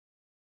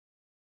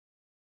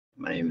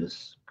My name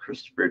is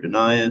Christopher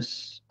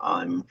Denais.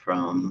 I'm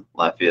from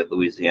Lafayette,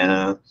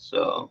 Louisiana.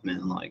 So I'm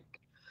in like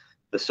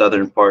the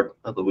southern part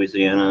of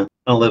Louisiana.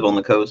 I don't live on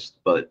the coast,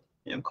 but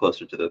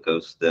closer to the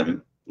coast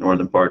than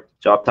northern part.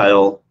 Job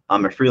title,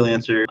 I'm a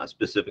freelancer. I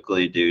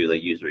specifically do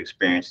like user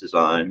experience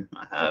design.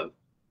 I have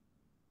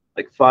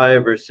like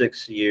 5 or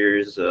 6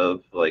 years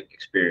of like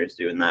experience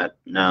doing that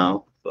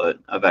now, but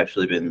I've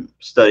actually been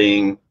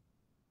studying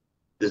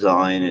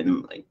design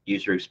and like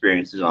user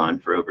experience design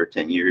for over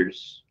 10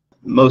 years.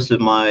 Most of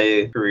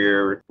my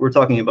career, we're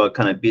talking about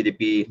kind of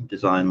B2B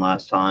design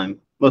last time.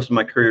 Most of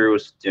my career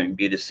was doing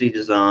B2C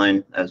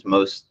design, as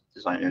most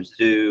designers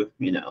do.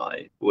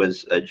 I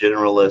was a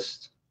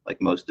generalist,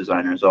 like most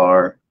designers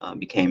are,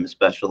 became a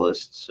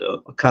specialist.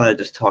 So I'll kind of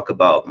just talk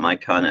about my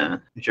kind of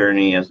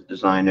journey as a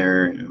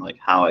designer and like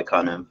how I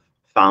kind of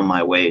found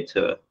my way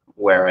to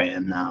where I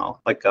am now.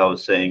 Like I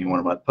was saying in one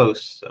of my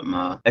posts, I'm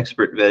an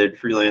expert vetted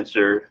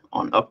freelancer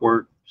on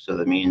Upwork. So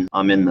that means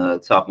I'm in the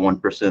top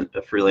 1%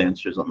 of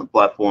freelancers on the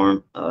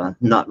platform.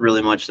 Not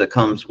really much that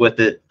comes with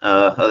it,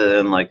 other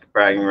than like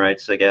bragging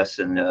rights, I guess,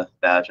 and a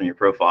badge on your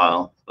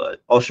profile. But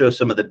I'll show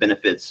some of the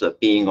benefits of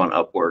being on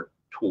Upwork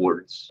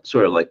towards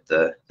sort of like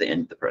the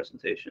end of the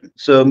presentation.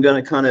 So I'm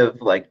going to kind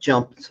of like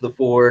jump to the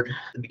forward,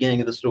 the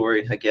beginning of the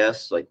story, I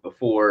guess, like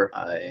before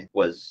I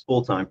was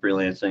full-time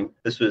freelancing.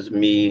 This was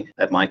me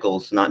at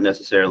Michael's, not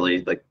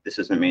necessarily like this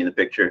isn't me in the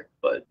picture,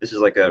 but this is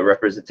like a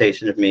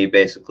representation of me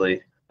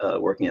basically.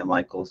 Working at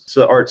Michael's. It's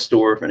an art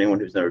store for anyone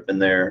who's never been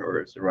there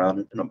or is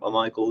around a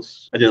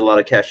Michael's. I did a lot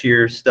of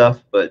cashier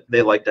stuff, but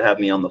they like to have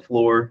me on the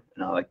floor,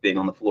 and I like being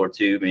on the floor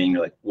too, being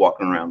like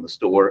walking around the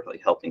store,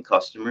 like helping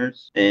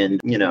customers.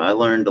 And, I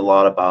learned a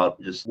lot about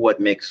just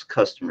what makes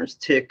customers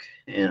tick.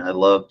 And I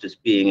love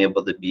just being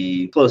able to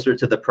be closer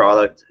to the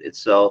product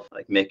itself,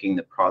 like making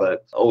the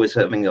product, always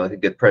having like a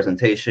good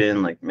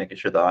presentation, like making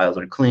sure the aisles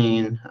are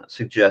clean,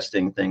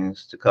 suggesting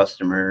things to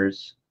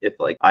customers. If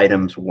like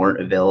items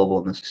weren't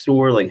available in the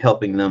store, like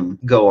helping them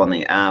go on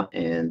the app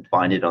and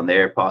find it on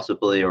there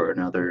possibly, or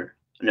another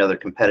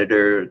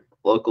competitor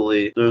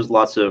locally. There's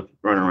lots of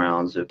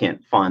runarounds if you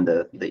can't find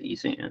the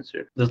easy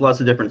answer. There's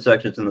lots of different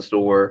sections in the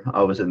store.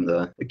 I was in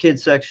the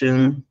kids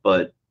section,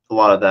 but a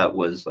lot of that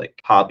was like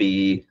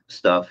hobby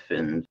stuff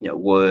and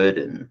wood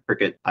and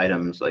Cricut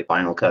items like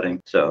vinyl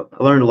cutting. So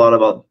I learned a lot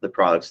about the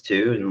products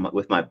too, and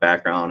with my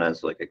background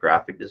as like a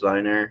graphic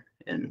designer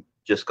and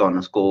just gone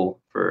to school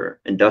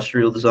for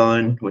industrial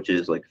design, which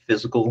is like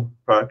physical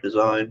product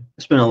design.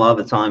 I spent a lot of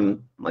the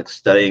time like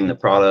studying the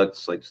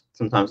products. Like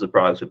sometimes the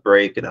products would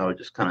break and I would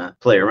just kind of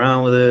play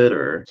around with it,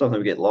 or something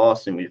would get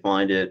lost and we'd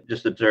find it.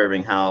 Just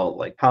observing how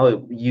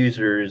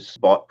users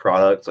bought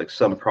products. Like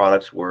some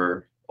products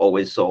were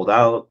always sold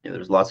out.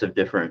 There's lots of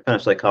different kind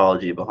of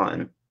psychology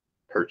behind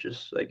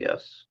purchase, I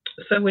guess.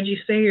 So would you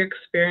say your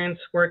experience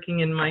working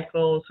in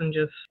Michael's and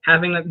just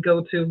having that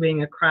go-to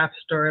being a craft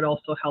store, it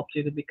also helped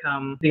you to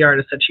become the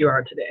artist that you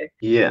are today?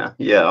 Yeah.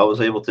 I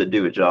was able to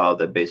do a job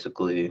that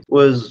basically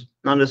was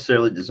not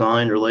necessarily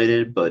design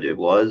related, but it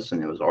was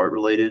art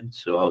related.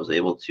 So I was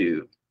able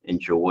to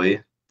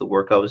enjoy the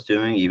work I was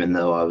doing, even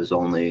though I was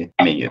only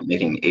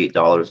making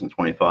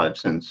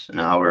 $8.25 an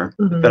hour.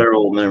 Mm-hmm. The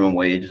federal minimum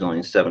wage is only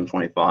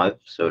 $7.25,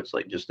 so it's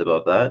like just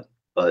above that.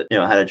 But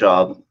I had a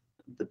job.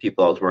 The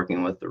people I was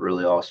working with are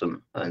really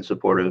awesome and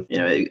supportive.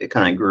 It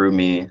kind of grew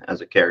me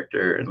as a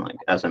character and like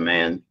as a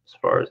man, as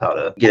far as how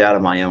to get out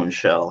of my own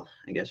shell,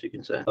 I guess you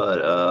can say.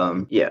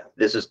 But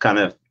this is kind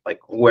of like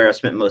where I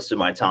spent most of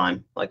my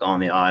time, like on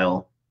the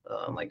aisle,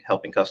 like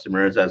helping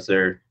customers as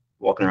they're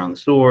walking around the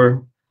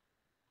store.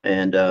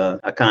 And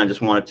I kind of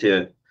just wanted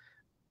to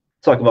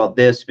talk about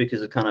this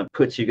because it kind of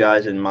puts you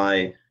guys in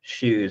my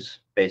shoes,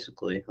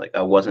 basically. Like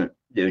I wasn't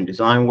doing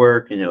design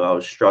work, I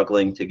was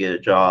struggling to get a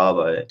job.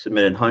 I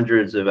submitted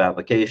hundreds of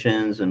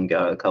applications and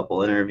got a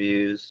couple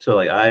interviews. So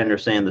like I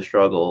understand the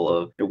struggle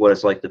of what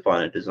it's like to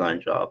find a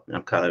design job. And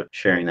I'm kind of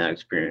sharing that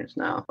experience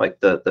now. Like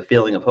the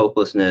feeling of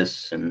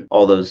hopelessness and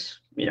all those,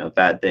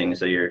 bad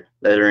things that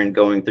are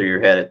going through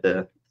your head at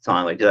the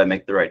time. Like, did I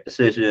make the right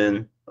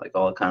decision? Like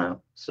all kind of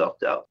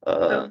self-doubt.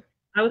 So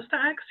I was to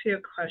ask you a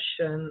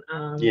question.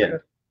 Yeah.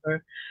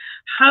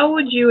 How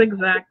would you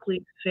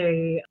exactly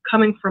say,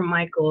 coming from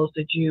Michael's,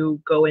 did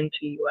you go into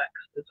UX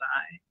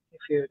design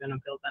if you're going to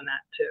build on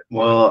that too?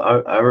 Well,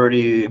 I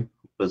already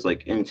was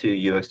like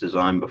into UX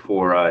design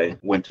before I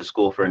went to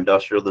school for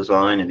industrial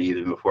design, and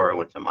even before I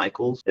went to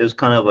Michael's. It was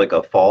kind of like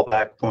a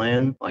fallback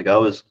plan. Like I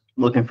was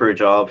looking for a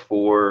job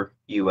for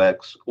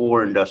UX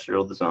or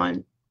industrial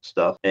design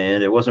stuff,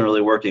 and it wasn't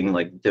really working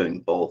like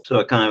doing both. So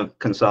I kind of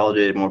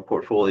consolidated more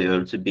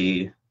portfolio to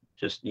be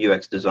just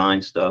UX design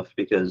stuff,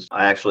 because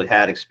I actually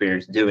had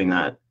experience doing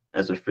that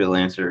as a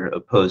freelancer,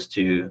 opposed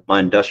to my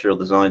industrial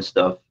design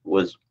stuff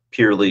was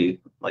purely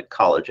like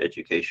college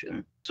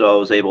education. So I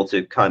was able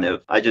to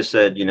I just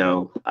said,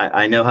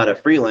 I know how to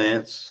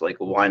freelance, like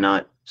why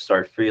not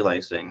start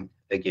freelancing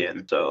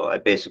again? So I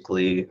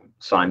basically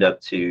signed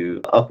up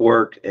to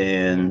Upwork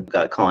and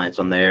got clients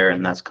on there,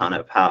 and that's kind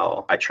of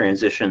how I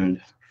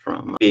transitioned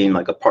from being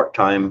like a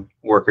part-time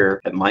worker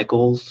at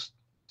Michael's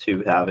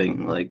to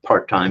having like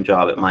part-time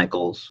job at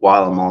Michael's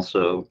while I'm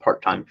also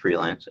part-time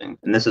freelancing.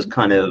 And this is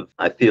kind of,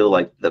 I feel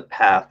like the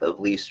path of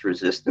least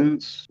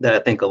resistance that I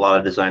think a lot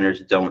of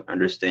designers don't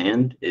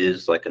understand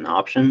is like an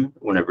option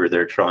whenever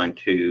they're trying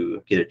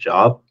to get a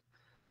job.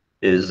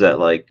 Is that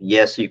like,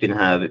 yes, you can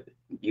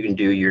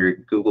do your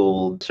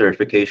Google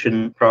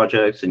certification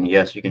projects, and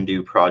yes, you can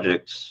do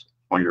projects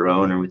on your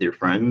own or with your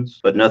friends,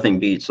 but nothing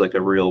beats like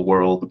a real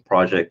world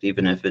project,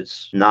 even if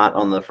it's not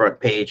on the front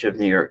page of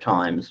New York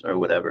Times or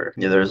whatever.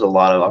 There's a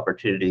lot of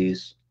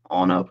opportunities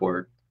on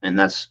Upwork, and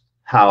that's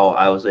how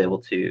I was able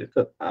to.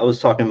 I was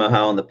talking about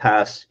how in the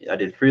past I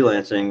did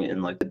freelancing,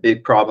 and like the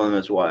big problem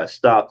is why I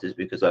stopped is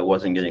because I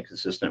wasn't getting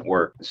consistent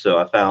work. So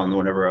I found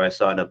whenever I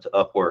signed up to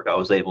Upwork, I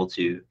was able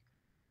to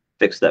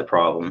fix that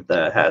problem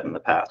that I had in the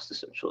past,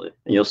 essentially.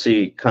 And you'll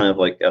see kind of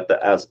like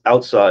as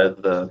outside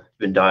of the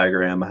Venn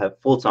diagram, I have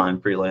full-time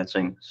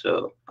freelancing.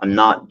 So I'm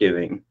not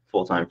doing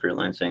full-time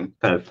freelancing.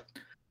 Kind of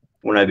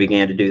when I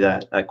began to do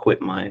that, I quit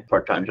my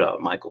part-time job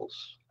at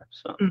Michael's.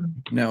 So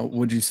now,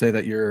 would you say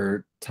that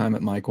your time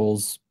at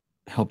Michael's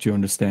helped you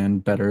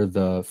understand better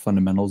the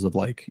fundamentals of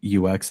like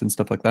UX and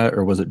stuff like that?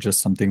 Or was it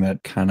just something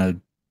that kind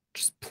of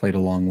just played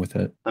along with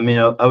it? I mean,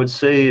 I would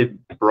say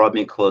it brought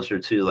me closer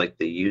to like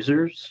the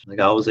users.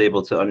 Like I was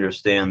able to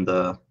understand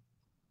the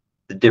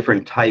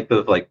different type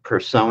of like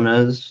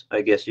personas,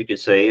 I guess you could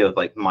say, of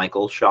like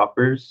Michael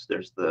shoppers.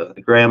 There's the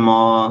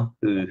grandma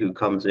who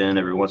comes in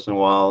every once in a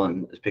while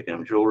and is picking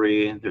up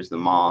jewelry. There's the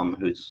mom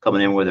who's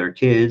coming in with her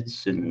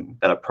kids and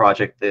got a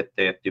project that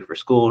they have to do for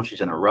school and she's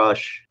in a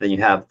rush. Then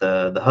you have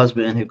the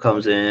husband who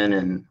comes in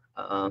and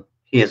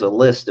he has a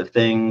list of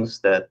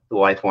things that the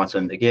wife wants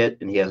him to get,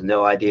 and he has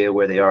no idea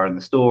where they are in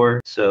the store.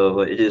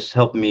 So it just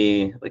helped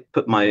me like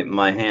put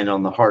my hand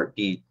on the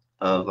heartbeat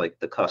of like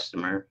the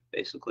customer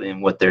basically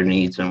and what their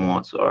needs and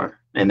wants are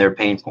and their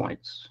pain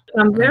points.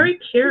 I'm very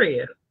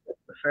curious,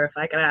 if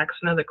I could ask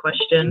another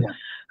question. Yeah.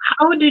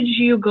 How did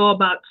you go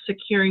about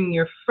securing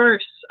your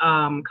first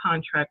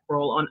contract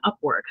role on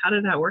Upwork? How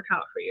did that work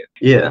out for you?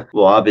 Yeah,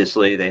 well,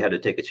 obviously they had to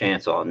take a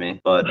chance on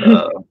me, but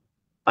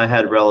I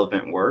had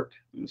relevant work.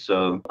 And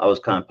so I was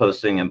kind of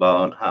posting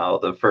about how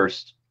the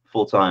first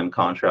full-time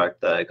contract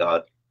that I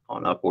got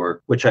on Upwork,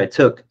 which I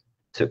took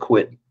to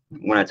quit.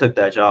 When I took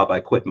that job,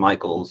 I quit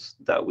Michael's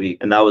that week,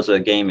 and that was a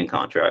gaming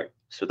contract.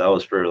 So that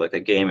was for like a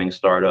gaming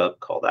startup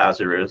called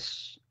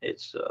Azarus.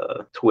 It's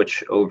a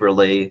Twitch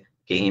overlay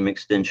game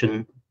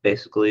extension,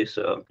 basically.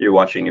 So you're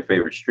watching your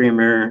favorite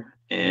streamer,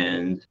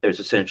 and there's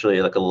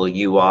essentially like a little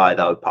UI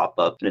that would pop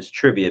up, and it's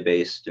trivia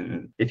based.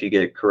 And if you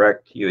get it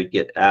correct, you would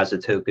get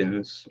AZA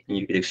tokens, and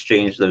you could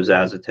exchange those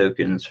AZA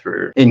tokens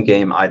for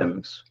in-game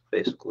items,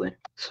 basically.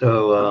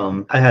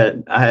 So I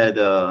had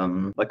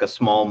like a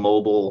small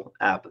mobile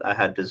app I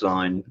had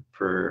designed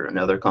for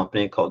another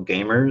company called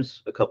Gamers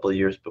a couple of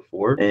years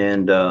before,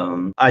 and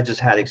I just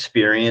had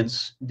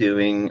experience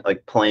doing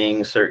like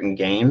playing certain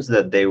games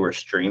that they were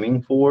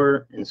streaming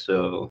for, and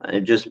so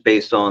just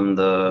based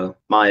on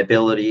my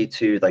ability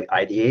to like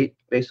ideate,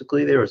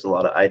 basically there was a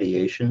lot of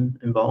ideation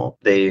involved.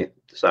 They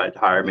decided to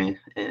hire me,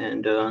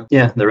 and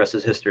yeah, the rest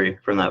is history.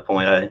 From that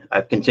point,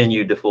 I've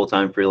continued to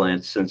full-time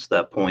freelance since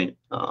that point,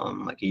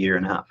 like a year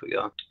and a half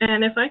ago.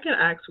 And if I could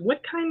ask,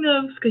 what kind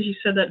of, because you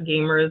said that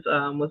Gamers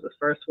was the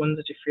first one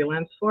that you freelanced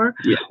for,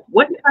 yeah,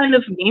 what kind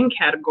of game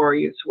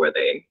categories were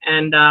they,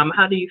 and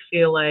how do you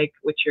feel like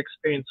with your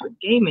experience with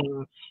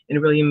gaming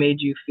it really made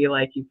you feel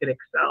like you could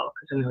excel,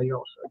 because I know you're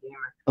also a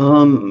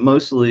gamer?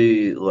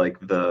 Mostly like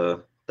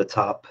the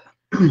top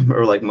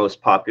or like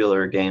most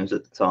popular games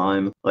at the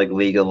time, like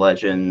League of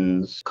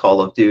Legends,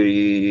 Call of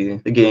Duty,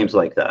 the games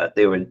like that.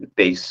 They would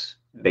base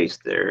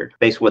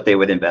what they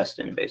would invest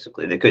in,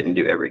 basically. They couldn't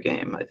do every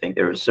game. I think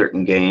there were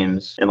certain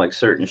games and like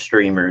certain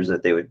streamers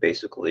that they would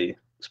basically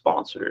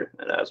sponsor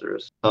at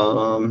Azarus.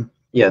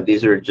 Yeah,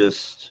 these are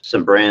just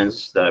some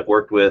brands that I've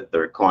worked with.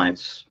 They're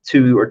clients.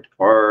 Two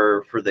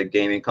are for the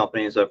gaming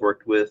companies I've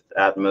worked with,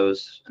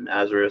 Atmos and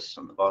Azarus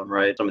on the bottom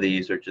right. Some of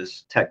these are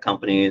just tech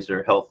companies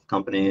or health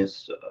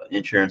companies,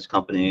 insurance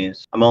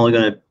companies. I'm only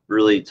going to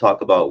really talk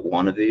about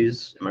one of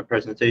these in my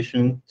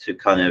presentation to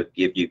kind of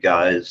give you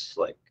guys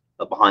like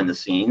a behind the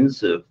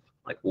scenes of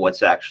like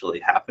what's actually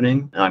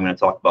happening. And I'm going to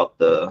talk about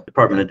the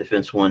Department of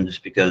Defense one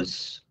just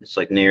because it's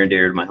like near and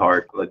dear to my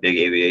heart. I'm a big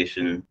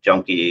aviation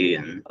junkie,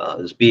 and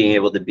just being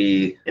able to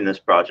be in this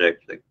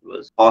project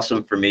was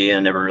awesome for me. I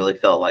never really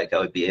felt like I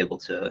would be able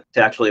to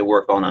actually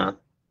work on a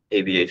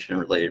aviation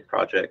related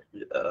project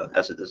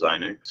as a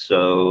designer.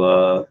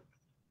 So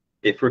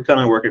if we're kind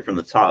of working from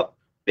the top,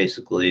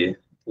 basically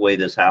the way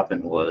this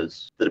happened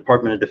was the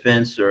Department of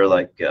Defense or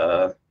like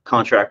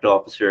contract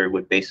officer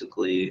would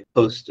basically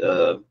post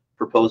a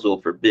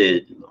proposal for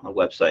bid on a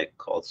website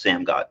called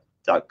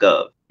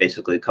sam.gov.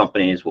 Basically,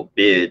 companies will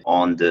bid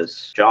on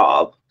this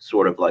job,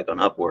 sort of like on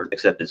Upwork,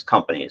 except it's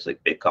companies, like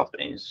big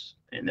companies,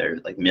 and they're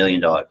like $1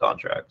 million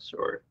contracts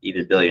or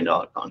even $1 billion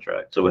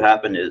contracts. So what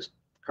happened is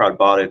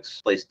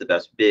Crowdbotics placed the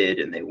best bid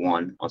and they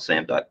won on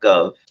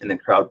sam.gov, and then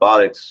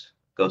Crowdbotics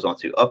goes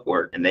onto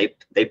Upwork, and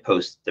they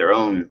post their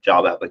own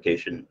job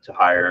application to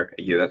hire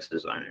a UX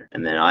designer.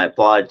 And then I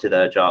applied to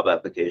that job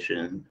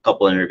application. A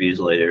couple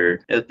interviews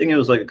later, I think it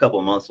was like a couple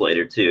months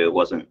later too. It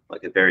wasn't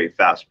like a very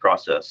fast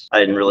process. I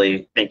didn't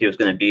really think it was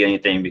going to be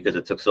anything because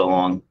it took so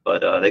long,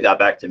 but they got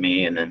back to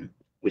me, and then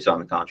we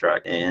signed the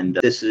contract. And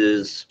this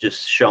is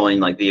just showing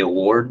like the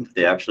award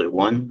they actually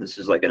won. This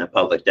is like in a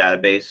public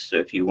database. So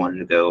if you wanted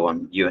to go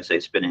on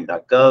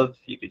usaspinning.gov,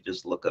 you could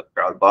just look up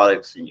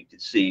Crowdbotics and you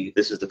could see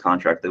this is the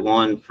contract they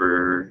won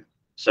for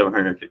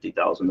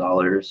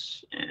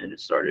 $750,000, and it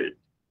started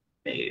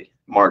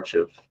March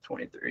of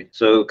 23.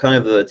 So kind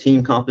of the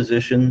team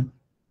composition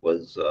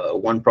was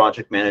one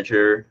project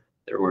manager.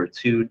 There were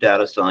 2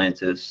 data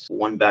scientists,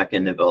 1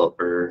 backend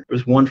developer. There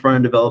was 1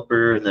 front-end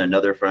developer, and then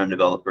another front-end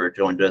developer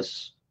joined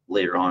us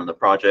later on in the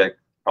project,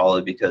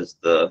 probably because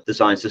the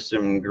design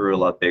system grew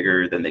a lot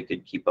bigger than they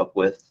could keep up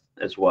with,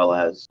 as well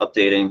as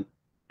updating.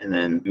 And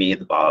then me at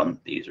the bottom,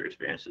 the user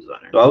experience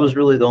designer. So I was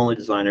really the only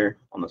designer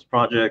on this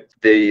project.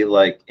 The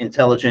like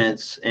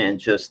intelligence and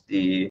just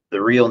the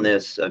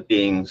realness of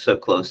being so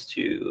close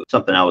to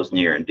something I was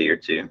near and dear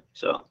to.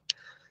 So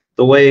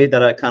the way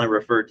that I kind of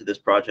referred to this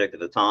project at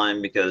the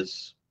time,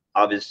 because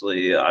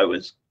obviously I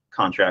was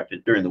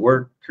contracted during the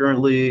work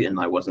currently and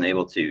I wasn't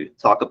able to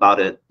talk about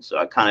it. So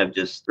I kind of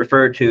just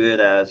referred to it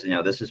as,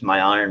 this is my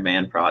Iron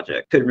Man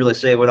project. Couldn't really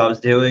say what I was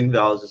doing,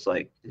 but I was just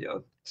like,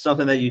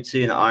 something that you'd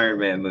see in an Iron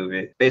Man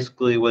movie.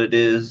 Basically what it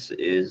is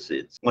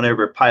it's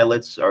whenever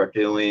pilots are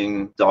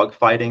doing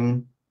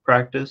dogfighting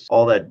practice,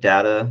 all that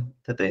data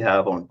that they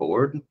have on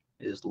board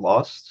is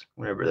lost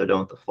whenever they're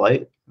done with the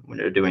flight. When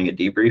they're doing a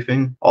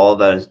debriefing, all of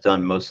that is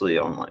done mostly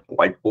on like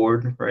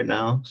whiteboard right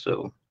now.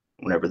 So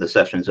whenever the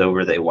session's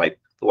over, they wipe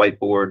the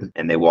whiteboard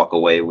and they walk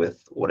away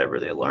with whatever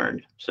they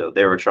learned. So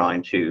they were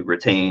trying to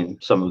retain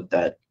some of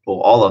that,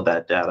 well, all of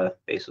that data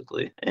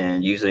basically,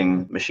 and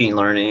using machine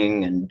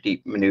learning and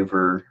deep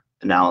maneuver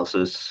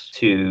analysis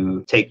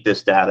to take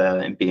this data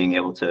and being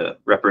able to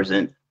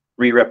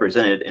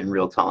re-represent it in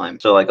real time.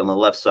 So like on the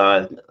left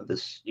side,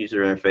 this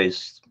user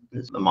interface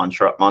is the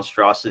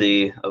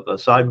monstrosity of a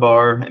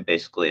sidebar, and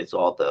basically it's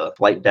all the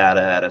flight data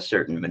at a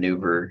certain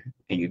maneuver,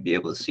 and you'd be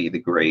able to see the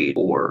grade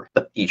for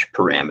each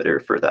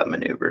parameter for that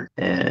maneuver.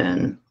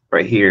 And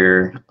right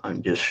here,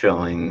 I'm just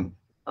showing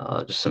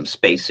just some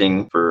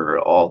spacing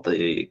for all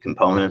the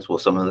components, well,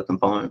 some of the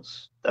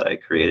components that I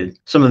created.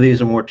 Some of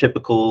these are more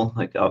typical,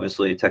 like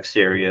obviously text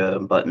area,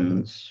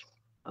 buttons,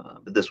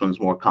 but this one's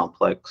more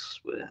complex.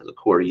 It has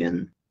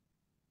accordion.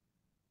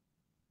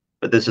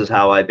 But this is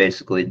how I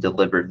basically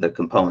delivered the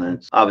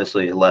components.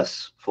 Obviously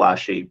less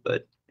flashy,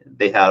 but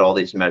they had all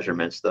these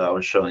measurements that I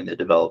was showing the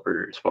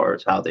developer as far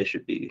as how they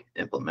should be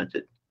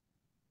implemented.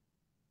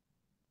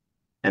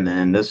 And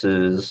then this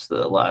is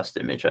the last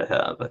image I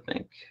have, I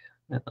think.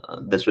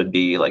 This would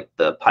be like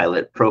the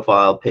pilot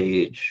profile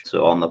page.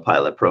 So on the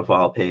pilot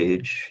profile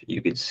page,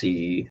 you could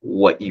see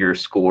what you're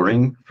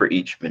scoring for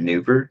each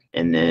maneuver.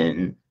 And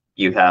then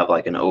you have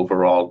like an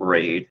overall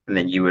grade, and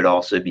then you would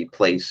also be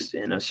placed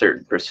in a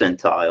certain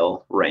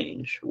percentile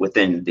range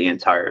within the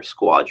entire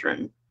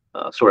squadron,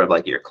 sort of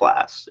like your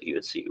class. So you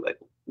would see like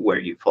where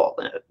you fall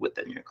in it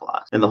within your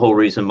class. And the whole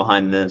reason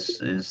behind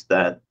this is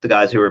that the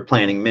guys who are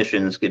planning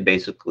missions could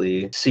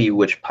basically see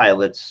which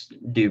pilots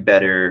do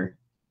better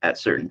at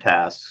certain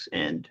tasks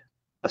and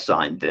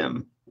assign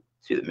them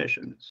to the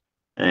missions.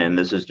 And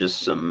this is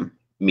just some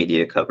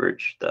media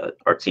coverage that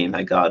our team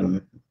had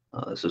gotten.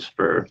 This is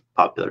for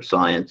Popular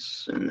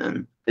Science, and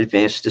then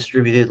Advanced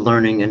Distributed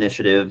Learning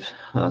Initiative,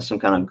 some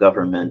kind of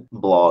government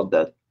blog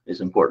that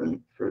is important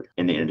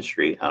in the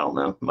industry. I don't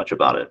know much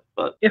about it,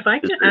 but if I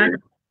could ask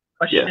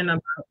a question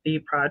about the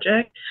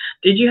project,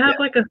 did you have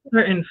like a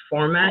certain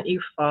format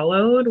you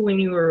followed when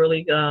you were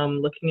really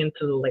looking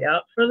into the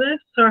layout for this,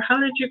 or how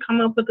did you come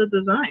up with the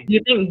design? Do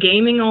you think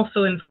gaming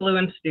also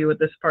influenced you with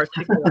this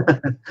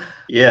particular?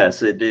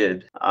 Yes, it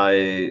did.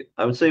 I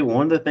would say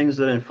one of the things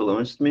that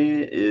influenced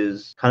me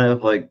is kind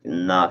of like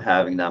not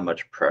having that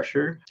much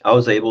pressure. I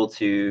was able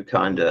to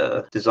kind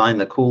of design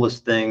the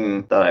coolest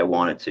thing that I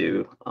wanted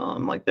to.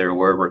 Like there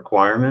were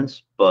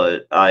requirements,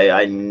 but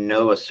I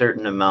know a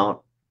certain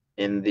amount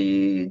in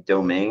the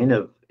domain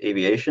of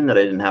aviation that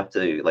I didn't have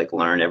to like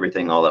learn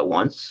everything all at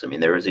once. I mean,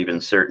 there was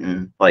even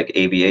certain like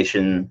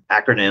aviation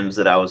acronyms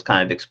that I was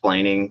kind of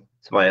explaining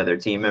to my other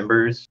team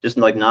members. Just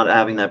like not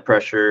having that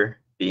pressure,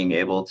 being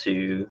able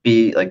to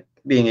like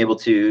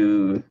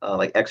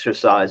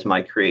exercise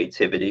my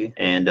creativity.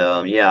 And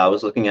I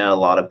was looking at a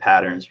lot of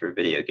patterns for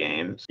video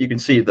games. You can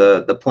see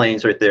the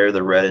planes right there,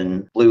 the red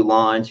and blue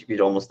lines. You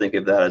could almost think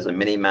of that as a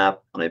mini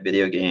map on a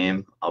video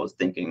game. I was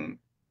thinking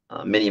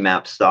mini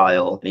map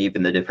style, and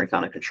even the different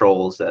kind of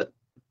controls that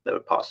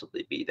would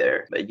possibly be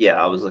there. But yeah,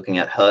 I was looking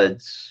at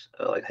HUDs,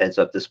 like heads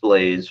up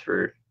displays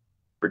for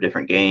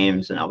different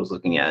games, and I was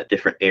looking at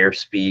different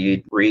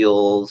airspeed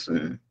reels,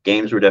 and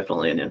games were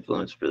definitely an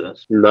influence for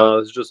this. No,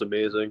 it's just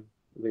amazing.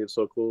 I think it's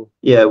so cool.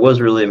 Yeah, it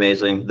was really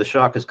amazing. The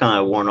shock is kind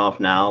of worn off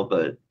now,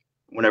 but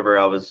whenever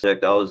I was sick,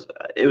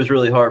 it was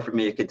really hard for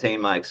me to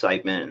contain my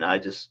excitement. And I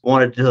just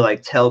wanted to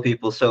like tell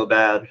people so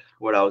bad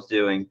what I was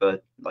doing,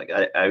 but like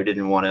I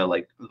didn't want to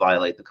like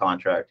violate the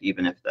contract,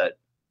 even if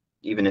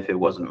it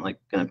wasn't like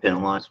going to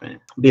penalize me.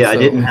 But yeah,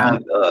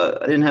 So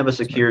I didn't have a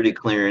security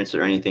clearance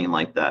or anything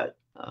like that.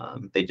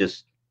 They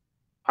just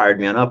hired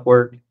me on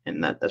Upwork,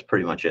 and that's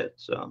pretty much it.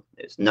 So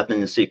it's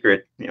nothing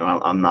secret. You know,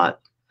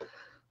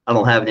 I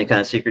don't have any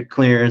kind of secret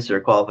clearance or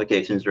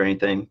qualifications or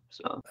anything.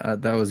 So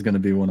that was going to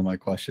be one of my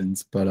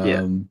questions, but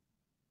yeah.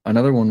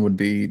 Another one would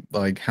be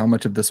like how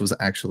much of this was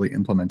actually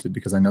implemented,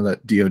 because I know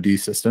that DoD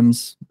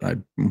systems, I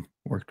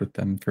worked with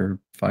them for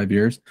 5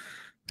 years,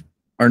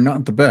 are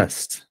not the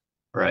best.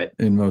 Right.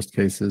 In most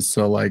cases.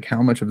 So like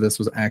how much of this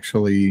was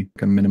actually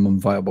a minimum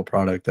viable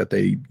product that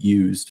they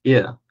used?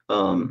 Yeah.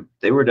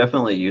 They were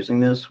definitely using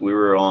this. We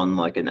were on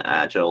like an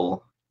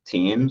agile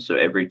team. So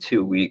every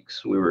 2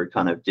 weeks we were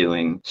kind of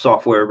doing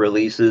software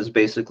releases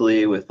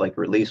basically with like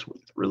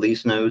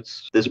release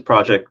notes. This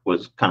project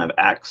was kind of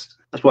axed.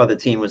 That's why the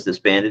team was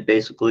disbanded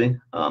basically.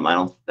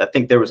 I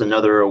think there was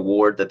another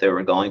award that they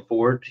were going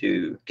for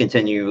to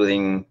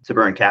continuing to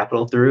burn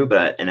capital through,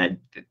 but I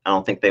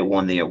don't think they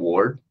won the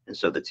award. And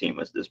so the team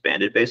was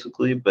disbanded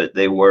basically, but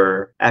they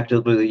were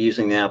actively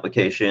using the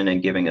application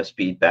and giving us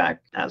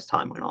feedback as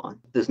time went on.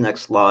 This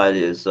next slide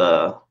is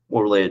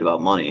more related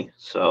about money.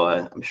 So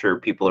I'm sure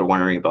people are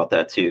wondering about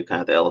that too,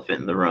 kind of the elephant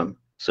in the room.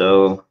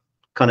 So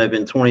kind of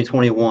in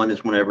 2021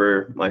 is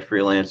whenever my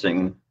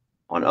freelancing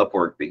on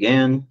Upwork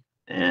began.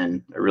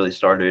 And I really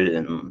started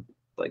in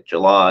like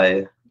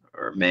July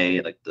or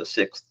May, like the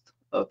 6th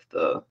of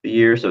the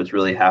year. So it's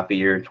really half a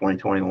year in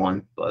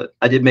 2021. But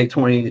I did make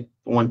 $21,000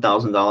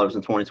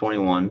 in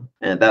 2021.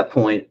 And at that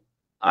point,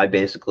 I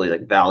basically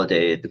like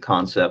validated the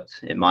concept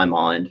in my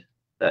mind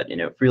that, you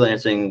know,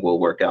 freelancing will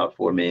work out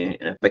for me.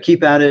 And if I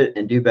keep at it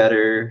and do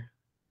better,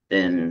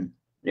 then,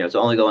 you know, it's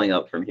only going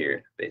up from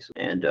here,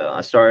 basically. And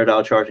I started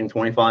out charging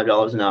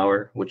 $25 an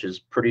hour, which is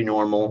pretty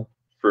normal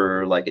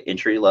for like an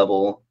entry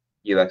level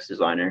UX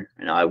designer.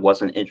 And I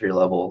wasn't entry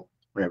level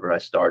whenever I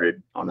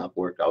started on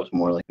Upwork. I was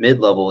more like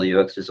mid-level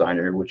UX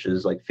designer, which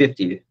is like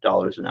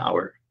 $50 an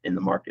hour in the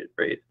market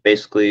rate.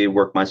 Basically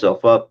worked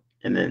myself up.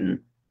 And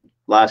then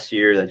last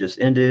year that just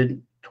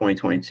ended,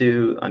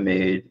 2022, I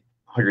made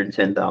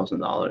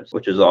 $110,000,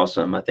 which is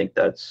awesome. I think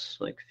that's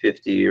like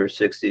 $50 or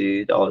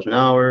 $60 an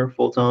hour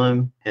full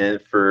time.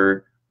 And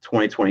for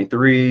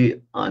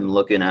 2023, I'm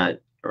looking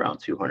at around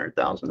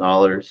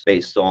 $200,000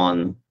 based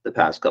on the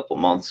past couple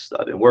months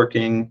that I've been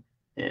working.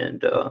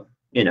 And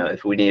you know,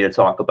 if we need to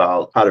talk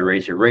about how to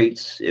raise your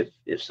rates,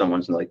 if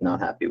someone's like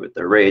not happy with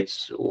their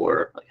rates,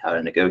 or like how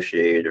to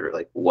negotiate, or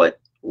like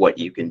what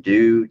you can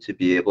do to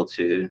be able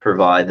to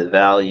provide the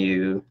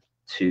value,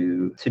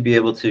 to be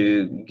able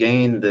to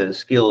gain the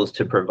skills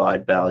to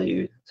provide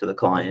value to the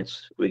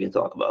clients, we can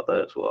talk about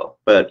that as well.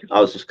 But I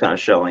was just kind of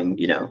showing,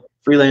 you know,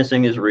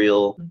 freelancing is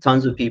real.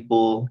 Tons of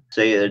people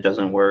say it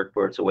doesn't work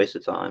or it's a waste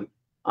of time.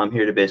 I'm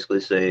here to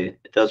basically say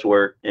it does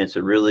work, and it's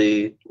a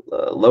really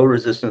low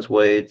resistance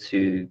way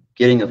to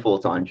getting a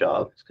full-time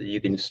job. Because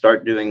you can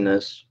start doing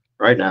this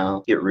right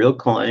now, get real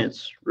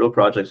clients, real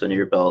projects under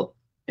your belt.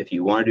 If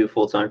you want to do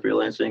full-time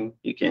freelancing,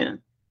 you can.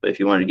 But if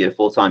you want to get a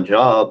full-time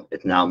job,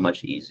 it's now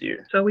much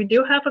easier. So we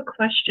do have a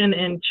question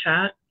in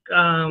chat,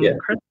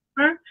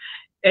 Christopher.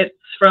 It's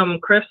from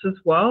Chris as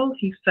well.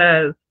 He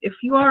says, if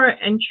you are an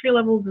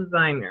entry-level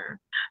designer,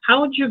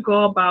 how would you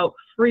go about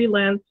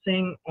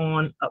freelancing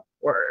on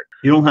Upwork?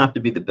 You don't have to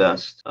be the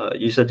best.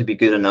 You just have to be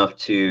good enough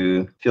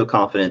to feel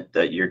confident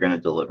that you're going to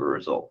deliver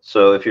results.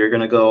 So if you're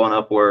going to go on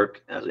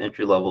Upwork as an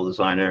entry-level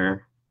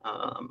designer,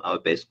 I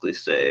would basically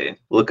say,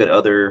 look at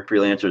other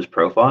freelancers'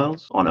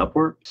 profiles on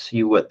Upwork,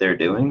 see what they're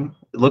doing.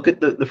 Look at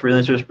the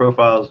freelancers'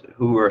 profiles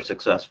who are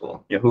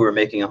successful, you know, who are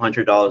making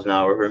 $100 an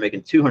hour, who are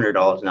making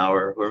 $200 an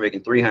hour, who are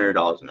making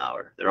 $300 an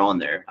hour. They're on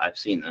there. I've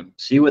seen them.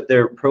 See what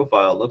their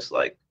profile looks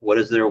like. What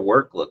does their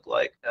work look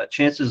like?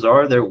 Chances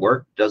are their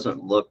work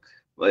doesn't look,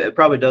 well, it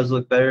probably does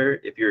look better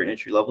if you're an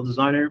entry-level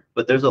designer,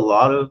 but there's a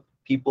lot of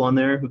people on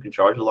there who can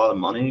charge a lot of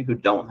money who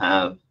don't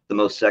have the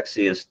most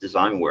sexiest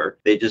design work.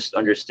 They just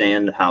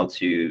understand how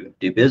to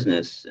do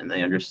business, and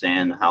they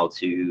understand how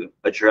to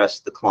address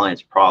the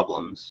client's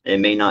problems. It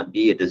may not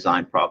be a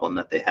design problem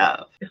that they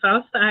have. If I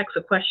was to ask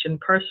a question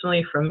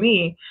personally from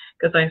me,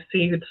 because I see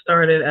you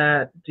started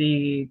at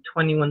the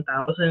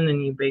 21,000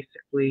 and you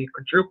basically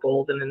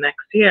quadrupled in the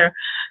next year,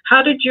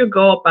 how did you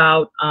go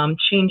about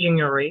changing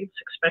your rates,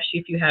 especially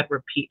if you had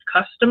repeat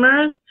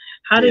customers?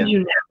 How did you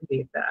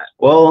navigate that?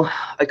 Well,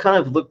 I kind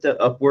of looked at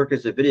Upwork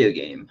as a video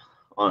game.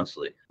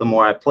 Honestly, the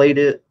more I played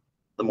it,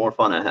 the more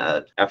fun I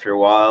had. After a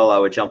while, I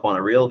would jump on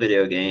a real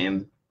video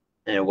game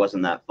and it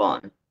wasn't that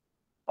fun.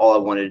 All I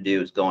wanted to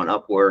do was go on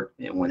Upwork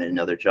and win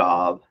another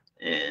job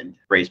and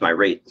raise my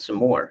rate some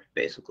more,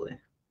 basically.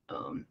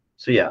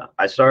 So yeah,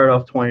 I started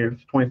off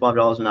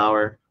 $25 an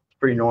hour. It's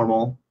pretty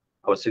normal.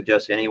 I would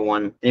suggest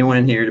anyone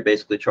in here to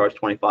basically charge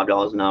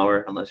 $25 an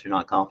hour, unless you're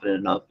not confident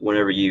enough.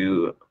 Whenever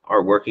you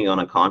are working on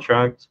a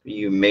contract,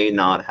 you may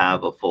not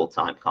have a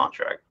full-time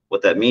contract.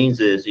 What that means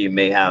is you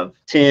may have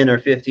 10 or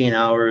 15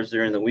 hours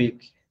during the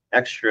week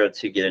extra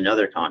to get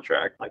another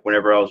contract. Like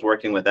whenever I was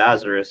working with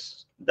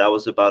Azarus, that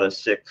was about a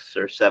 6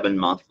 or 7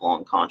 month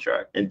long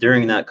contract. And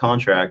during that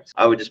contract,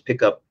 I would just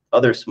pick up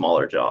other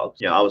smaller jobs.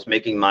 You know, I was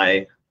making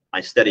my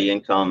steady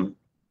income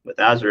with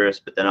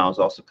Azarus, but then I was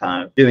also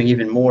kind of doing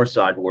even more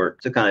side work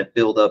to kind of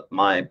build up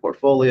my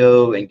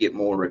portfolio and get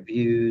more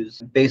reviews.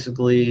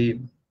 Basically,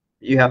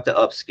 you have to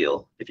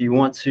upskill. If you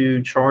want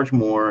to charge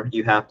more,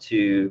 you have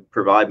to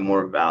provide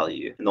more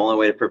value. And the only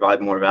way to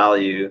provide more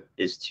value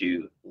is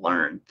to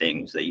learn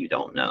things that you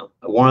don't know.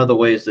 One of the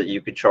ways that you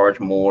could charge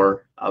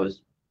more, I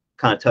was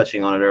kind of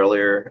touching on it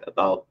earlier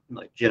about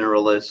like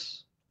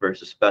generalists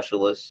versus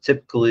specialists.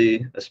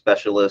 Typically, a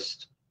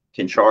specialist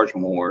can charge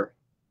more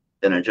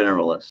than a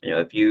generalist. You know,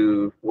 if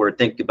you were to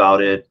think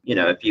about it, you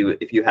know, if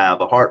you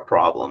have a heart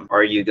problem,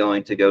 are you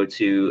going to go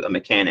to a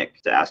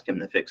mechanic to ask him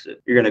to fix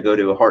it? You're going to go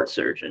to a heart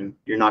surgeon.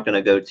 You're not going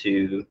to go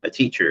to a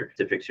teacher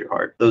to fix your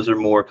heart. Those are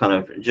more kind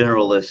of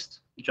generalist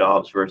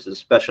jobs versus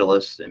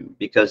specialists, and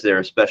because they're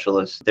a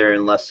specialist, they're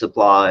in less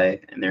supply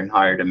and they're in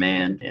higher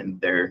demand,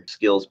 and their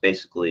skills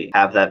basically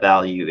have that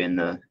value in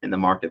the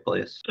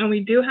marketplace. And we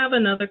do have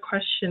another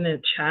question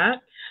in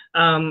chat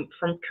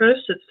from Chris.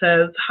 It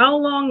says, how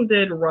long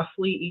did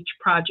roughly each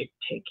project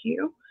take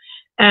you?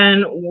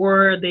 And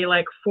were they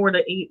like 4 to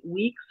 8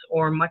 weeks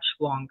or much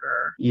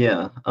longer?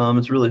 Yeah,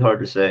 it's really hard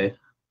to say.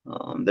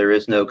 There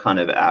is no kind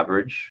of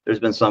average. There's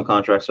been some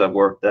contracts I've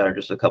worked that are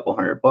just a couple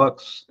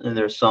 $100, and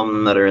there's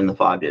some that are in the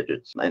 5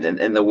 digits.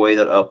 And the way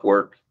that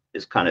Upwork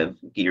is kind of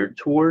geared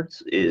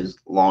towards is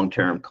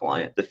long-term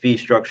client. The fee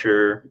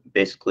structure,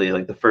 basically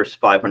like the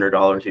first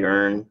 $500 you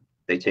earn,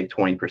 they take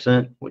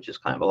 20%, which is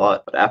kind of a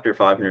lot. But after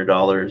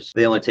 $500,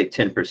 they only take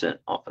 10%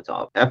 off the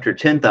top. After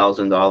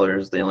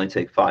 $10,000, they only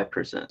take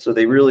 5%. So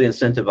they really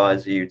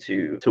incentivize you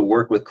to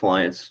work with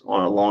clients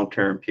on a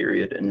long-term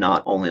period and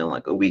not only on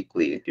like a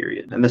weekly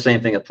period. And the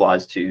same thing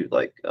applies to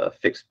like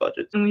fixed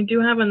budgets. And we do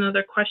have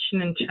another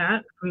question in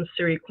chat from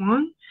Siri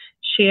Kwan.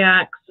 She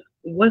asks,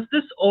 was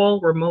this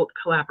all remote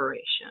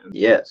collaboration?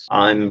 Yes,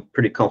 I'm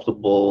pretty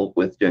comfortable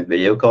with doing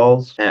video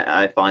calls, and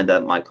I find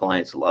that my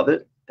clients love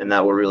it. And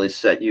that will really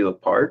set you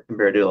apart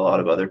compared to a lot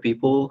of other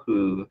people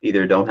who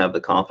either don't have the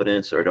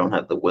confidence or don't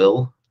have the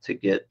will to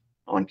get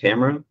on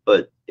camera.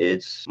 But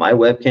it's my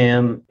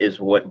webcam is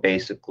what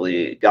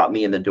basically got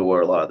me in the door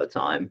a lot of the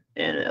time,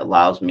 and it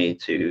allows me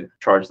to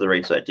charge the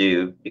rates I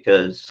do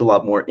because it's a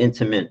lot more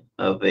intimate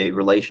of a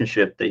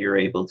relationship that you're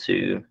able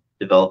to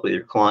develop with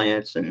your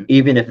clients. And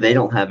even if they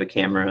don't have a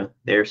camera,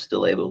 they're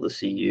still able to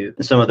see you.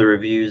 And some of the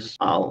reviews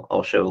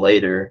I'll show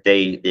later,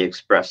 they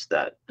express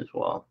that as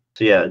well.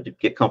 So yeah,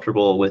 get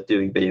comfortable with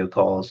doing video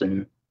calls,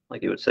 and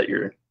like it would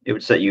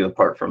set you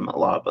apart from a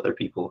lot of other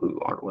people who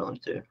aren't willing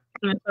to.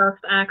 And I'll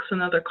ask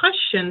another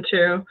question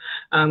too,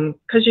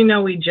 because you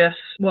know we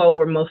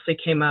mostly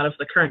came out of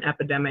the current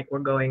epidemic we're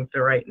going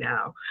through right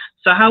now.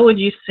 So how would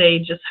you say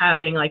just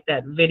having like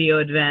that video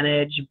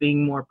advantage,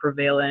 being more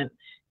prevalent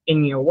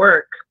in your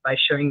work by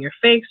showing your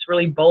face,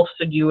 really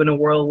bolstered you in a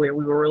world where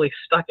we were really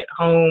stuck at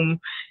home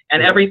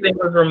and everything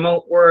was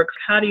remote work?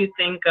 How do you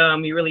think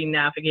you really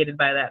navigated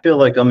by that? I feel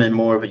like I'm in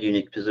more of a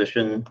unique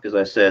position because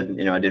I said,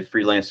 you know, I did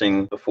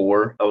freelancing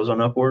before I was on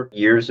Upwork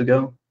years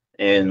ago.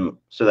 And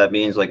so that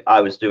means like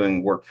I was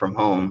doing work from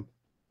home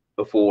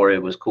before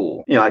it was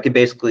cool. You know, I could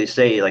basically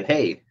say like,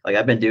 hey, like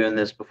I've been doing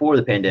this before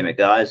the pandemic,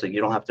 guys. Like you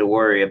don't have to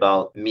worry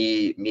about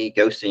me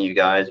ghosting you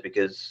guys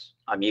because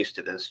I'm used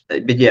to this.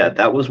 But yeah,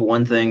 that was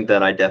one thing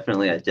that I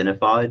definitely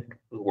identified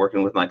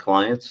working with my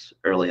clients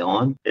early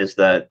on, is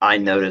that I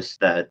noticed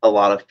that a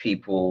lot of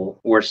people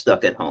were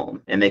stuck at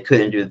home and they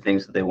couldn't do the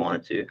things that they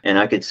wanted to. And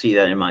I could see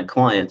that in my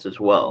clients as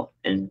well.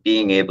 And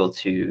being able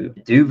to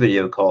do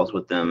video calls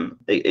with them,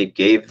 it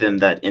gave them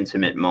that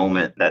intimate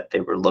moment that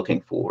they were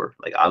looking for.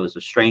 Like I was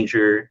a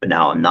stranger, but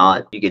now I'm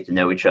not. You get to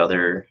know each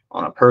other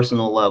on a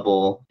personal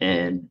level.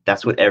 And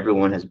that's what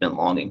everyone has been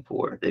longing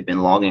for. They've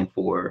been longing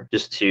for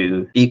just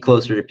to be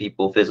closer to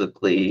people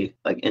physically,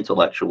 like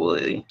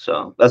intellectually.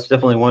 So that's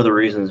definitely one of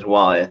the reasons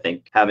why I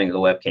think having a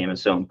webcam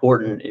is so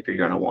important if you're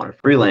going to want to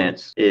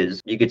freelance,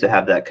 is you get to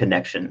have that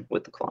connection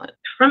with the client.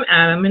 From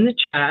Adam in the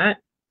chat,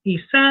 he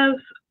says,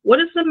 what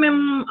is the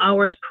minimum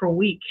hours per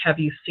week have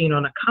you seen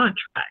on a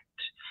contract?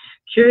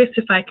 Curious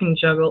if I can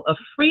juggle a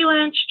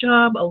freelance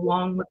job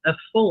along with a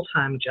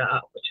full-time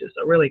job, which is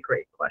a really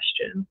great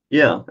question.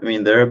 Yeah, I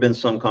mean, there have been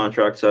some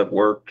contracts I've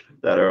worked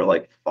that are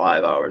like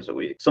 5 hours a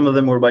week. Some of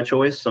them were by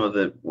choice, some of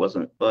it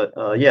wasn't. But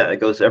yeah, it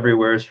goes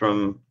everywhere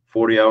from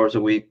 40 hours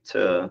a week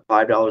to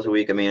 $5 a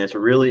week. I mean, it's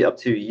really up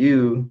to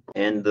you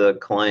and the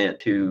client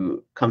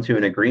to come to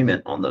an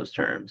agreement on those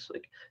terms.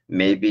 Like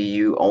maybe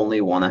you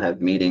only want to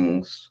have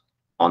meetings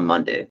on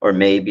Monday, or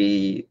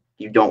maybe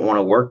you don't want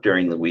to work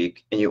during the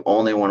week and you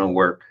only want to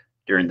work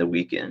during the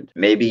weekend.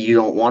 Maybe you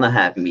don't want to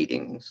have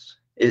meetings.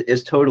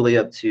 It's totally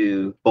up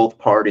to both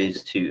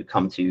parties to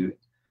come to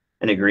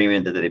an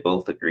agreement that they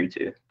both agree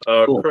to.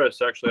 Cool.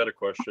 Chris, actually had a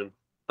question.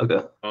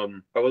 Okay.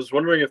 I was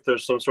wondering if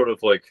there's some sort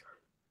of like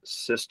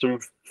system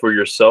for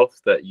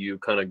yourself that you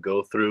kind of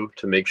go through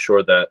to make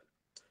sure that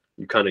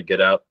you kind of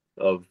get out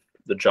of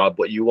the job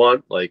what you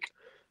want? Like,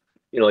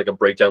 you know, like a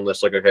breakdown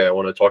list, like, okay, I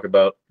want to talk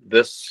about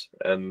this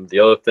and the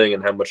other thing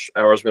and how much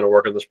hours I'm going to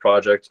work on this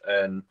project,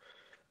 and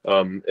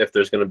if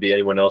there's going to be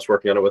anyone else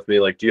working on it with me.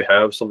 Like, do you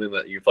have something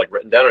that you've like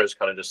written down, or is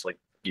kind of just like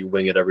you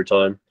wing it every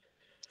time?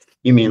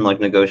 You mean like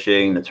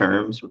negotiating the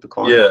terms with the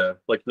client? Yeah,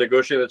 like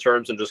negotiating the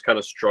terms and just kind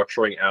of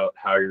structuring out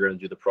how you're going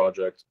to do the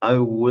project. I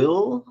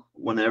will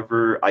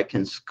whenever I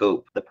can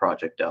scope the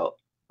project out.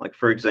 Like,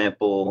 for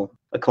example,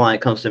 a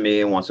client comes to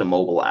me and wants a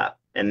mobile app,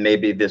 and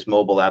maybe this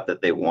mobile app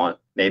that they want,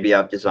 maybe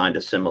I've designed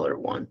a similar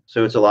one.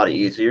 So it's a lot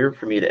easier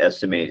for me to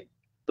estimate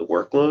the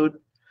workload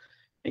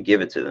and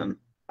give it to them.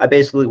 I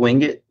basically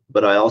wing it,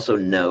 but I also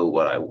know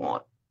what I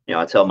want. You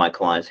know, I tell my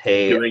clients,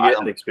 hey, Doing it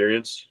and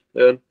experience,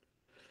 yeah.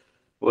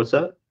 What's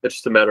that? It's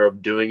just a matter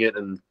of doing it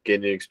and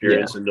gaining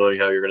experience and knowing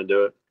how you're going to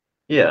do it.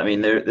 Yeah, I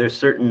mean, there's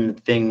certain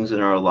things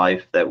in our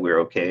life that we're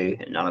okay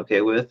and not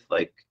okay with.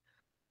 Like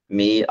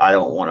me, I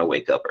don't want to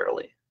wake up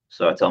early.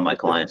 So I tell my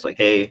clients, like,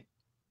 hey,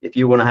 if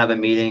you want to have a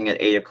meeting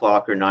at 8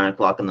 o'clock or 9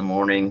 o'clock in the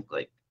morning,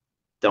 like,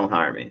 don't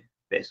hire me,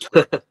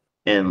 basically.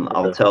 And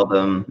I'll tell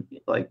them,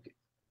 like,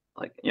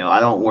 you know, I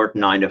don't work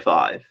 9 to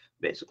 5,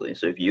 basically.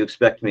 So if you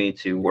expect me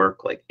to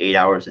work like 8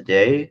 hours a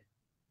day,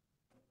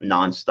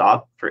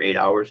 nonstop for 8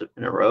 hours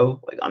in a row,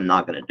 like, I'm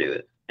not going to do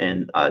it.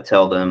 And I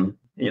tell them,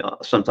 you know,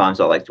 sometimes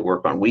I like to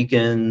work on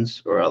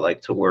weekends, or I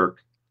like to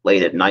work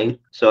late at night.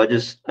 So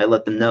I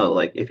let them know,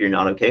 like, if you're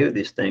not okay with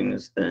these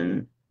things,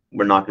 then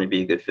we're not going to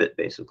be a good fit,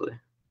 basically.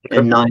 Okay.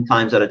 And 9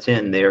 times out of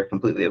 10, they are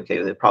completely okay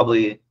with it.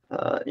 Probably,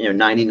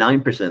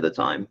 99% of the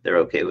time, they're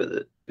okay with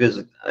it,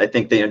 because I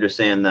think they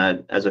understand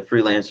that as a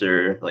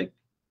freelancer, like,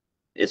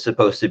 it's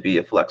supposed to be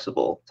a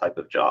flexible type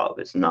of job.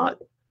 It's not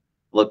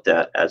looked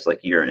at as like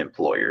you're an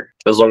employer.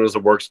 As long as the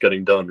work's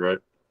getting done, right?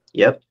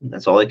 Yep,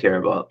 that's all I care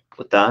about.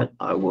 With that,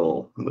 I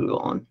will move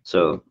on.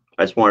 So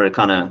I just wanted to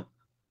kind of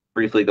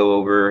briefly go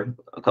over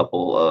a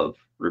couple of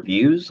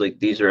reviews. Like,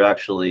 these are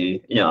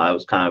actually, we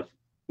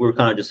were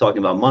kind of just talking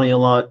about money a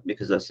lot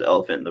because that's the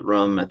elephant in the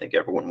room. I think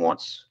everyone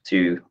wants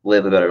to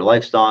live a better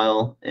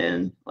lifestyle,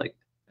 and like,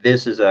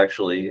 this is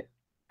actually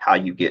how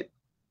you get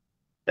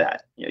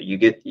that. You know, you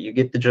get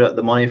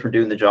the money for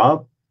doing the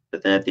job,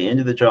 but then at the end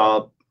of the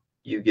job,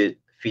 you get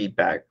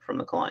feedback from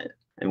the client.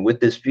 And with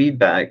this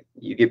feedback,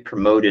 you get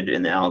promoted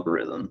in the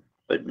algorithm.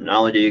 But not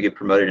only do you get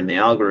promoted in the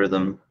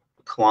algorithm,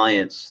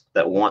 clients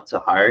that want to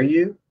hire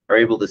you are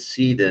able to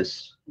see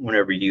this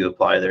whenever you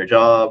apply their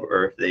job,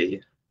 or if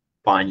they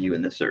find you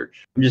in the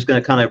search. I'm just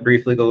going to kind of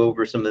briefly go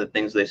over some of the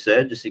things they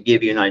said, just to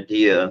give you an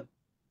idea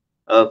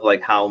of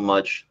like how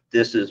much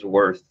this is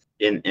worth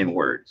in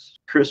words.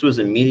 Chris was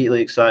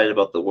immediately excited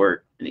about the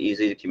work and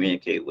easy to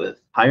communicate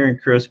with. Hiring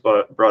Chris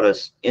brought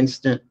us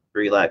instant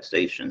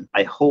relaxation.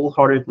 I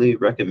wholeheartedly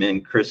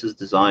recommend Chris's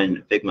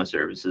design Figma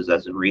services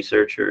as a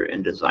researcher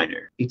and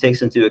designer. He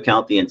takes into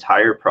account the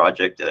entire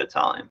project at a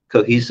time,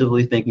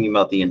 cohesively thinking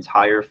about the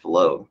entire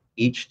flow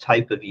each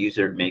type of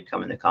user may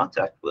come into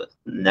contact with.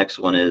 The next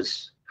one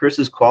is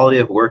Chris's quality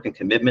of work and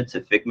commitment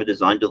to Figma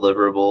design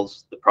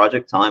deliverables, the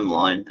project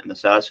timeline, and the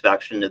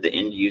satisfaction of the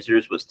end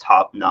users was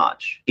top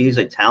notch. He is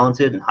a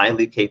talented and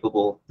highly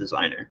capable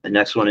designer. The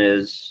next one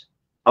is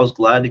I was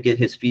glad to get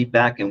his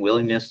feedback and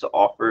willingness to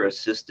offer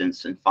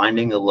assistance in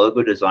finding a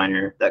logo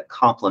designer that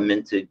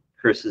complemented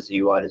Chris's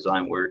UI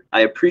design work.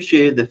 I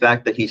appreciated the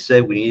fact that he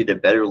said we needed a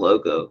better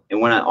logo, and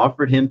when I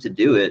offered him to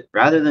do it,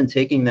 rather than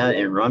taking that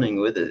and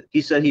running with it,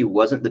 he said he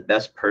wasn't the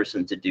best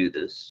person to do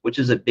this, which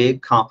is a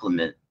big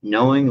compliment.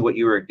 Knowing what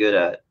you are good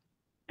at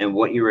and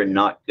what you are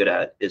not good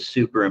at is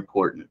super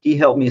important. He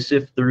helped me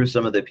sift through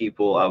some of the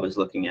people I was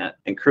looking at,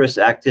 and Chris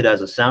acted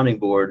as a sounding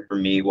board for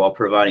me while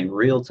providing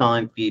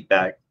real-time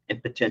feedback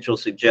and potential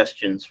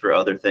suggestions for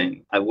other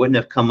things. I wouldn't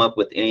have come up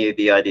with any of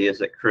the ideas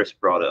that Chris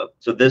brought up.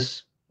 So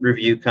this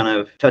review kind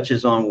of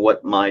touches on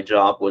what my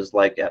job was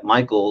like at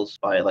Michael's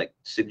by like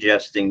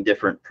suggesting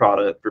different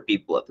product for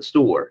people at the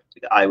store.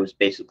 I was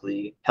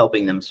basically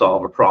helping them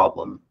solve a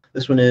problem.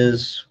 This one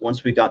is,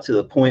 once we got to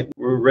the point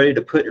we're ready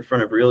to put in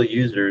front of real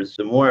users,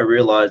 the more I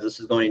realized this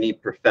is going to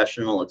need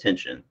professional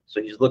attention.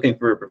 So he's looking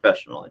for a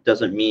professional. It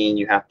doesn't mean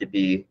you have to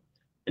be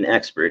an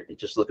expert.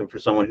 It's just looking for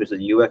someone who's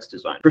a UX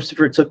designer.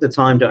 Christopher took the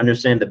time to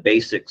understand the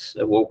basics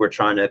of what we're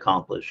trying to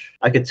accomplish.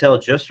 I could tell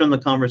just from the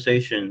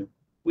conversation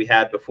we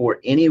had before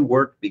any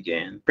work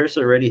began, Chris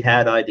already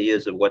had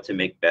ideas of what to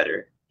make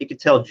better. He could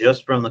tell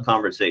just from the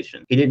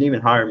conversation. He didn't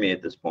even hire me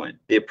at this point.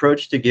 The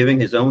approach to giving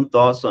his own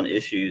thoughts on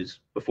issues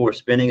before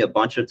spending a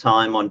bunch of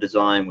time on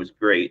design was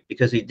great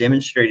because he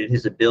demonstrated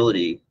his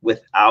ability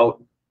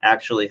without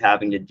actually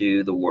having to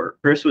do the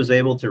work. Chris was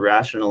able to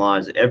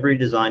rationalize every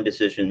design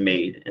decision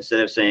made instead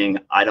of saying,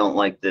 I don't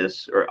like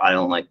this or I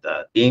don't like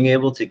that. Being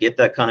able to get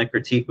that kind of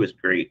critique was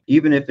great,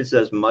 even if it's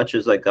as much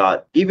as I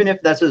got, even if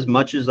that's as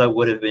much as I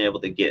would have been able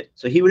to get.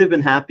 So he would have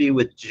been happy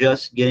with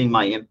just getting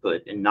my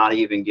input and not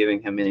even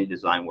giving him any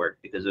design work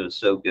because it was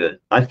so good.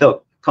 I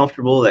felt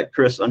comfortable that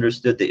Chris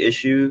understood the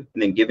issue,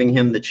 and then giving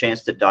him the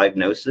chance to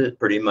diagnose it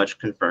pretty much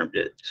confirmed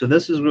it. So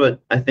this is what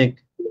I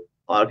think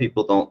a lot of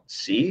people don't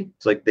see.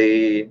 It's like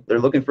they're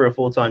looking for a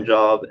full-time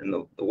job, and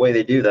the way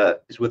they do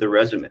that is with a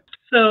resume.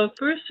 So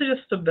first,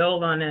 just to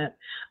build on it,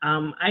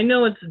 I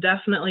know it's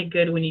definitely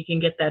good when you can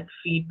get that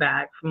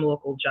feedback from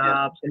local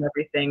jobs and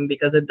everything,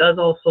 because it does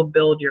also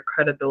build your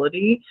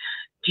credibility.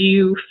 Do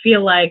you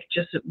feel like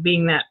just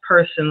being that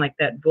person, like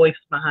that voice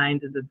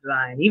behind the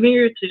design, even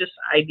to just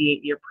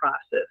ideate your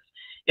process,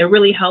 it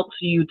really helps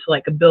you to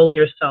like build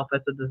yourself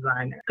as a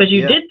designer? Because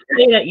you did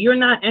say that you're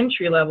not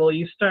entry level,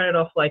 you started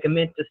off like a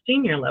mid to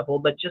senior level,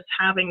 but just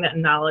having that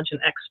knowledge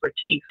and expertise,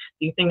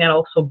 do you think that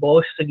also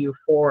boosted you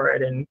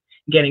forward and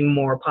getting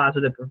more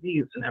positive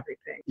reviews and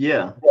everything?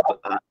 Yeah,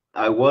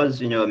 I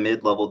was, a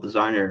mid-level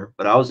designer,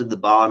 but I was at the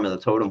bottom of the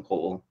totem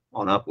pole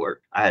on Upwork.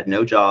 I had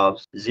no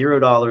jobs,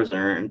 $0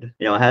 earned.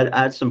 I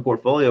had some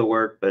portfolio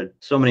work, but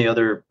so many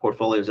other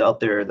portfolios out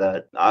there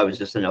that I was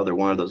just another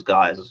one of those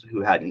guys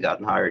who hadn't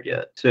gotten hired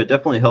yet. So it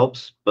definitely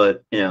helps.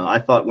 But, I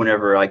thought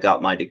whenever I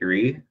got my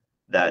degree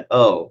that,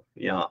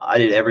 I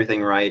did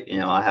everything right.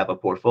 I have a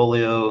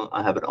portfolio,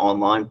 I have an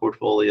online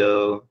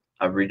portfolio,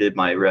 I've redid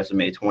my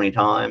resume 20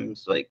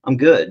 times. Like, I'm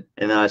good.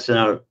 And then I sent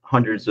out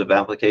hundreds of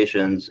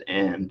applications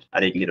and I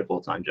didn't get a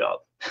full-time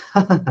job.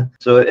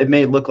 So it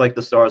may look like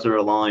the stars are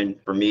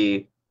aligned for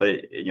me, but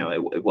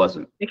it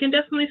wasn't. You can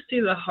definitely see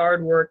the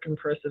hard work and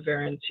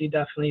perseverance you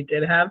definitely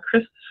did have,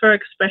 Christopher,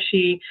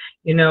 especially,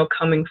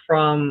 coming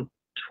from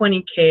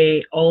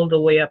 20K all the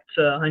way up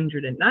to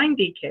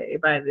 190K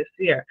by this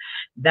year.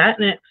 That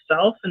in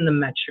itself and the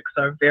metrics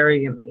are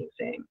very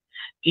amazing.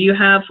 Do you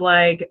have,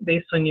 like,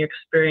 based on your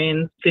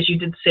experience, because you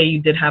did say you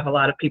did have a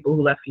lot of people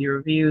who left you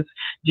reviews,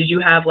 did you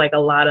have like a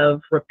lot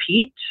of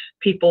repeat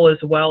people as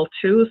well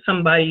too?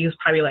 Somebody who's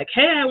probably like,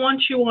 hey, I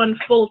want you on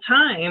full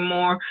time,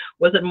 or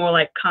was it more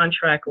like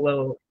contract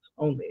loads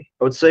only?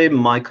 I would say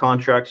my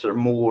contracts are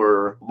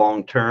more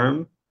long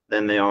term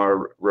than they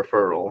are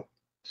referral.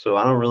 So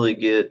I don't really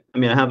get, I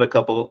have had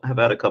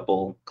a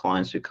couple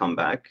clients who come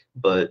back,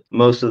 but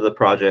most of the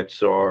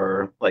projects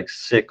are like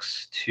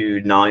 6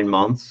 to 9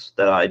 months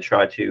that I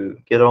try to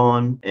get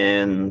on,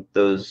 and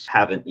those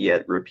haven't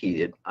yet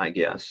repeated, I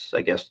guess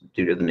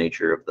due to the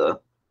nature of the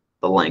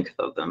length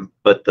of them.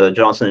 But the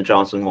Johnson &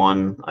 Johnson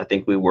one, I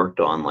think we worked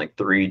on like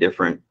 3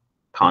 different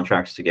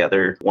contracts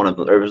together. One of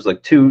them, there was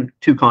like two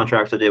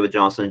contracts I did with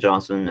Johnson &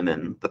 Johnson, and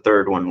then the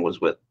third one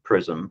was with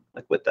Prism,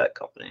 like with that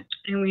company.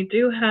 And we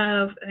do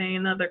have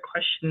another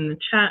question in the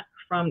chat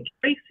from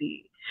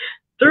Tracy.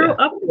 Through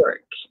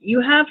Upwork,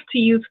 you have to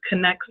use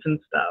connects and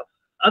stuff.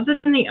 Other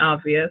than the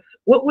obvious,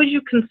 what would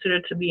you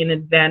consider to be an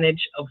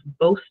advantage of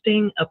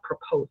boosting a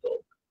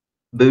proposal?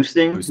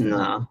 Boosting?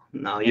 No,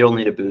 you don't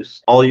need a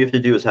boost. All you have to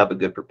do is have a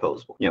good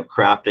proposal.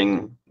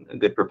 Crafting a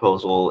good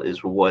proposal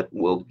is what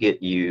will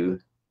get you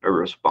a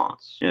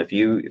response. If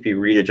you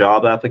read a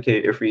job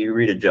application, if you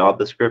read a job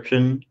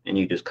description and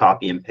you just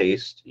copy and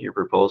paste your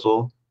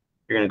proposal,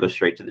 you're going to go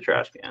straight to the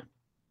trash can.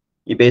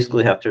 You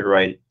basically have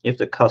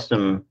to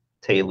custom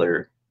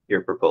tailor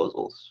your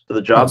proposals. So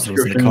the job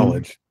description. It's like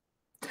college.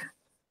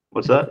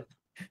 What's that?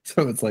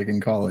 So it's like in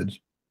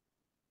college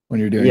when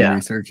you're doing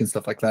research and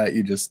stuff like that,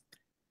 you just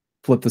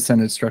flip the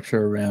sentence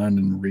structure around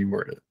and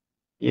reword it.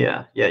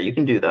 Yeah, you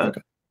can do that.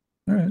 Okay.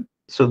 All right.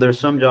 So there's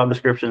some job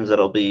descriptions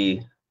that'll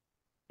be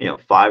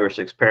 5 or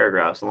 6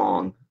 paragraphs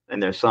long,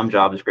 and there's some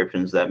job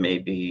descriptions that may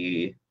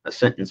be a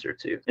sentence or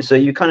 2. And so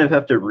you kind of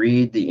have to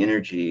read the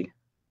energy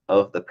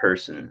of the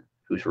person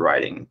who's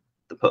writing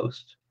the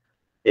post.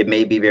 It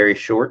may be very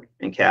short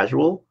and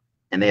casual,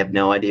 and they have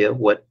no idea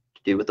what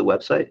to do with the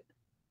website.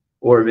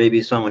 Or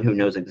maybe someone who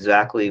knows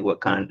exactly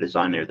what kind of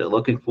designer they're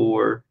looking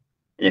for.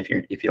 And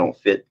if you don't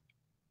fit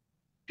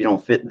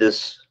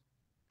this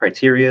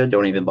criteria,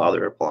 don't even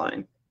bother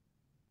applying.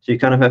 So you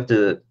kind of have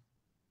to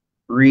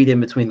read in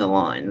between the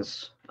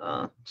lines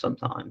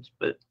sometimes,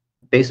 but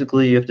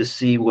basically you have to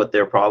see what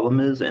their problem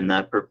is in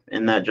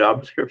that job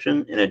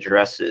description and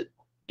address it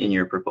in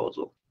your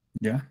proposal.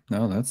 Yeah,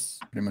 no, that's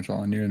pretty much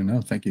all I needed to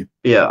know. Thank you.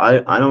 Yeah,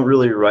 I don't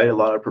really write a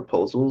lot of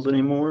proposals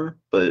anymore,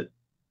 but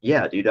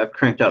yeah, dude, I've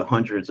cranked out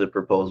hundreds of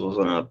proposals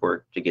on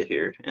Upwork to get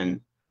here,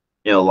 and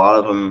a lot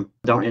of them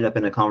don't end up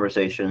in a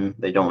conversation.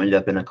 They don't end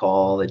up in a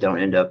call. They don't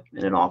end up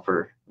in an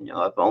offer.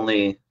 I've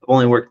only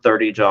worked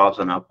 30 jobs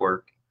on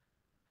Upwork.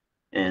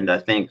 And I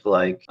think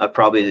like I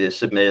probably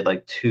submitted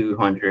like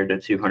 200 to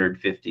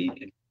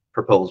 250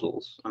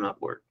 proposals on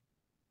Upwork.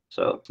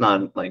 So it's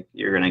not like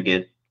you're going to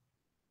get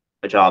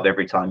a job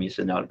every time you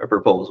send out a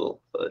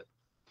proposal, but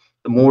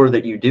the more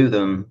that you do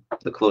them,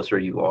 the closer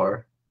you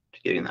are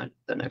to getting that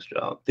next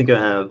job. I think I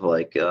have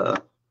like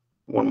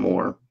one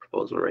more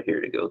proposal right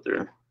here to go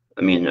through.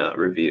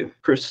 Review.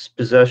 Chris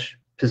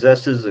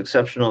possesses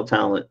exceptional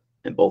talent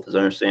in both his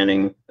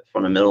understanding of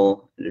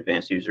fundamental and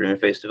advanced user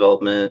interface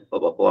development, blah,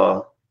 blah,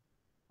 blah.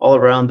 All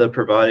around, that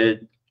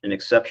provided an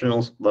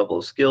exceptional level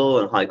of skill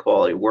and high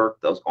quality work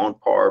that was on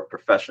par with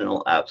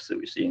professional apps that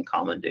we see in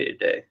common day to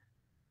day.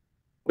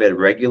 We had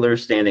regular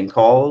standing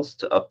calls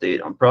to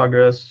update on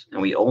progress,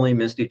 and we only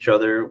missed each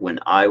other when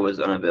I was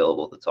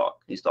unavailable to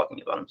talk. He's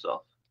talking about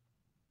himself.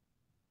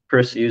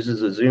 Chris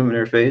uses a Zoom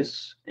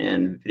interface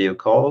and video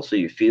call, so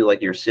you feel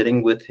like you're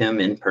sitting with him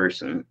in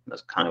person.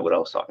 That's kind of what I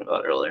was talking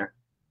about earlier.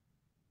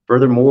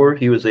 Furthermore,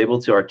 he was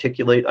able to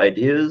articulate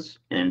ideas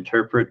and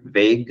interpret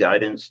vague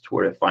guidance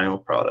toward a final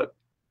product.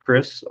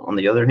 Chris, on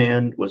the other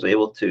hand, was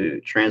able to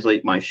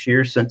translate my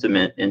sheer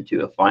sentiment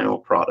into a final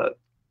product.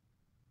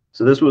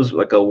 So this was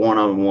like a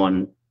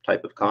one-on-one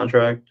type of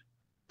contract.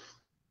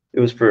 It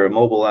was for a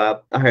mobile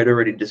app. I had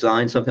already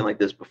designed something like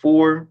this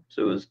before,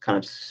 so it was kind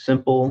of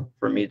simple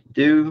for me to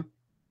do.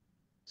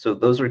 So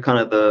those are kind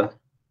of the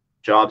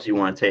jobs you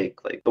want to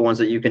take, like the ones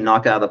that you can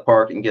knock out of the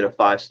park and get a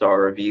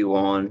 5-star review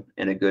on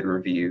and a good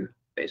review.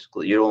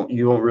 Basically, you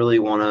don't really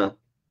want to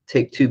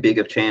take too big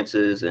of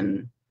chances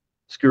and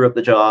screw up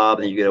the job,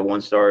 and you get a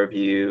 1-star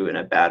review and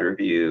a bad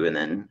review, and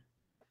then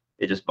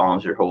it just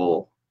bombs your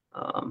whole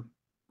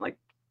like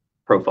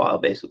profile,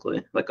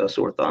 basically, like a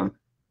sore thumb.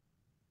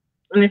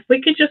 And if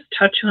we could just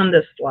touch on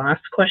this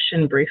last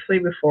question briefly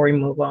before we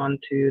move on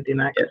to the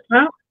next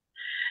route.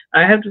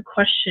 I have a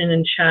question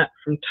in chat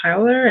from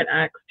Tyler. It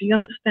asks, do you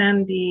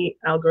understand the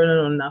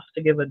algorithm enough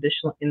to give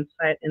additional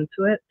insight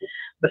into it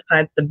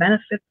besides the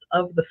benefits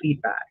of the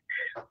feedback?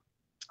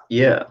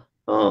 Yeah.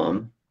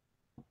 I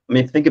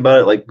mean, think about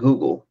it like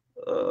Google.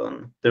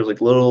 There's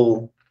like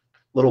little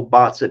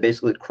bots that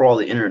basically crawl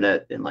the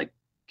internet and like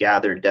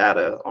gather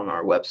data on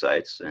our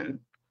websites. And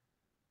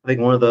I think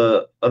one of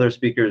the other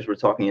speakers were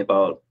talking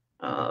about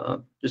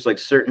just like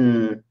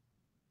certain,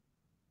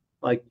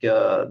 like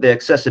the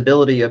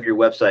accessibility of your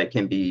website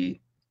can be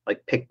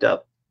like picked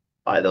up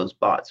by those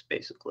bots,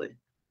 basically.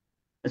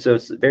 And so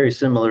it's very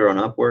similar on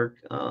Upwork.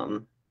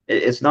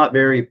 It's not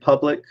very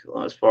public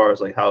as far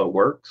as like how it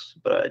works,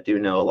 but I do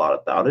know a lot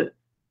about it.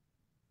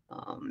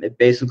 It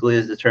basically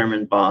is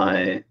determined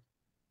by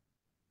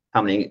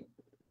how many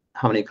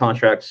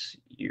contracts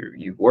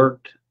you've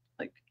worked.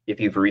 Like if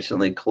you've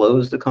recently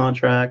closed a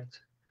contract,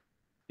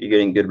 you're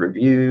getting good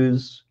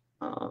reviews,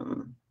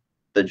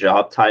 the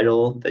job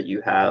title that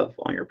you have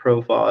on your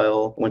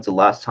profile, when's the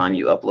last time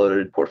you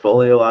uploaded a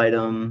portfolio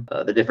item,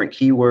 the different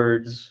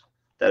keywords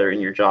that are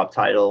in your job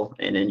title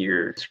and in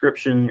your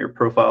description, your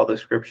profile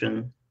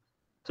description.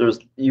 So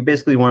you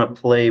basically want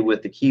to play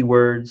with the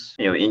keywords,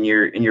 you know, in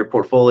your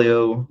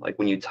portfolio. Like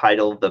when you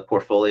title the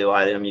portfolio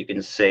item, you can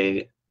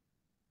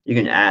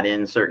add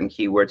in certain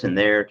keywords in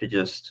there to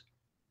just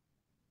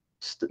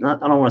I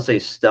don't want to say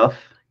stuff,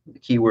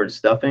 keyword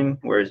stuffing,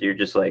 whereas you're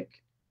just like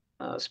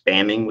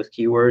spamming with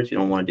keywords. You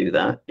don't want to do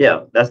that.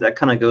 Yeah, that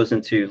kind of goes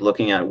into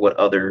looking at what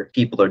other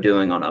people are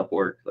doing on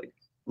Upwork. Like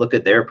look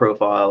at their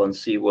profile and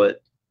see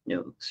what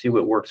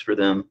works for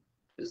them.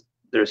 Because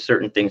there's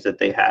certain things that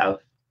they have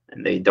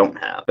and they don't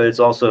have. But it's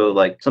also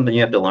like something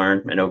you have to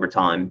learn, and over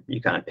time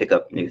you kind of pick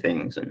up new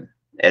things and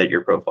edit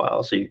your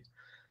profile. So you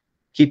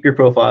keep your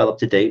profile up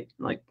to date,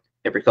 like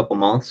every couple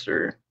months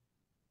or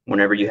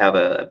whenever you have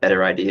a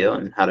better idea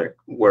on how to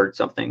word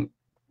something,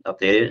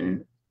 update it,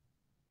 and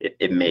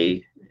it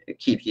may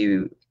keep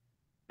you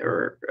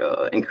or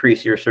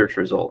increase your search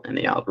result in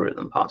the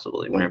algorithm,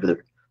 possibly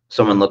whenever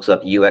someone looks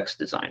up UX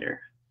designer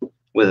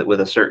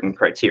with a certain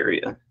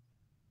criteria.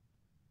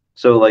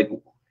 So like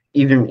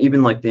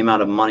even like the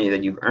amount of money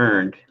that you've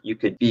earned, you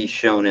could be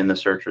shown in the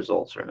search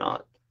results or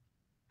not,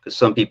 because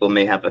some people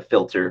may have a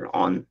filter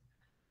on,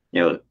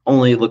 you know,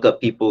 only look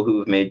up people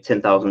who've made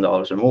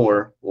 $10,000 or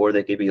more, or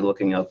they could be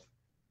looking up,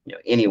 you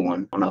know,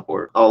 anyone on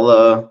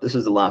Upwork. This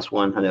is the last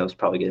one. I know it's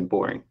probably getting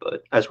boring,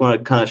 but I just want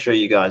to kind of show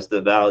you guys the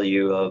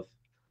value of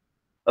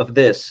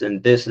this,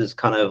 and this is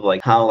kind of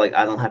like how like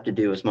I don't have to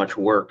do as much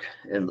work,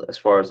 and as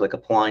far as like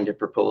applying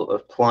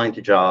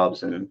to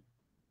jobs and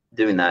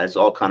doing that, it's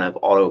all kind of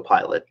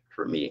autopilot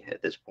for me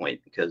at this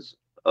point because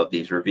of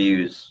these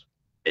reviews.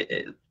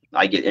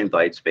 I get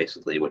invites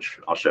basically, which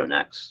I'll show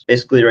next.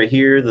 Basically right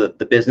here,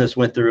 the business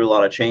went through a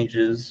lot of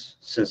changes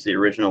since the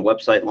original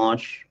website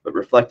launch, but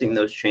reflecting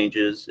those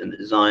changes in the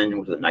design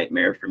was a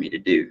nightmare for me to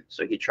do.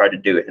 So he tried to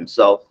do it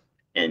himself,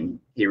 and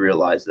he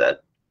realized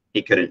that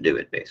he couldn't do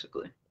it,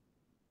 basically.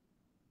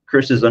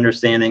 Chris's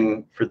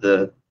understanding for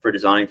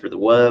designing for the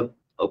web,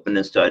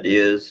 openness to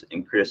ideas,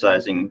 and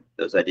criticizing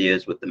those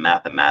ideas with the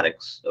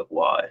mathematics of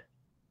why.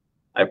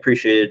 I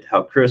appreciated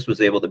how Chris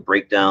was able to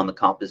break down the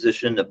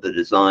composition of the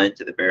design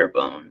to the bare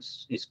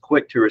bones. He's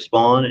quick to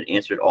respond and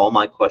answered all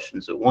my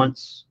questions at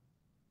once,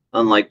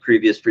 unlike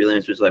previous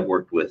freelancers I've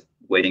worked with,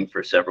 waiting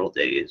for several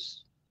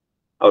days.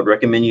 I would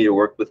recommend you to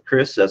work with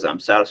Chris, as I'm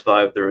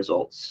satisfied with the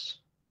results.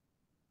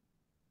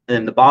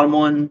 And the bottom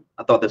one,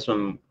 I thought this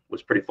one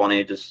was pretty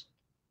funny, just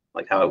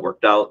like how it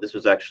worked out. This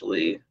was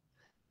actually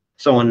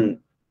someone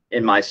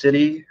in my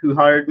city who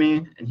hired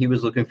me, and he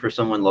was looking for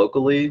someone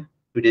locally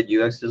who did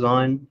UX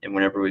design. And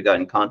whenever we got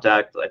in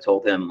contact, I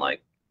told him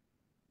like,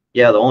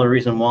 yeah, the only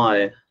reason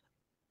why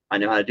I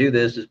know how to do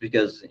this is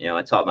because, you know,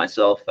 I taught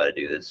myself how to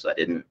do this. I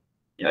didn't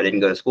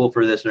go to school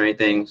for this or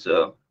anything.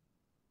 So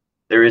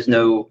there is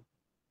no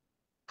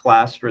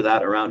class for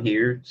that around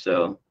here.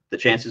 So the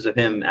chances of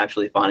him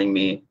actually finding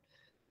me in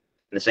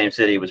the same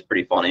city was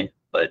pretty funny,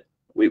 but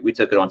we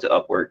took it onto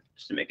Upwork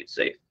just to make it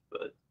safe.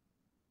 But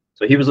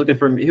so he was looking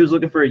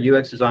for a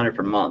UX designer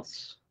for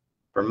months,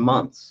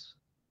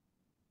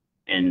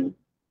 and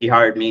he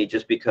hired me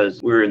just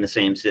because we were in the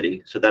same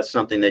city. So that's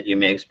something that you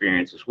may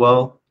experience as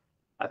well.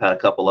 I've had a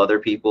couple other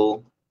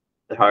people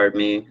that hired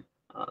me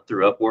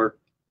through Upwork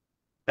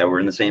that were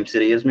in the same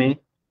city as me,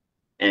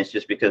 and it's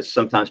just because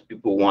sometimes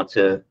people want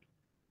to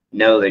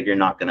know that you're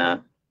not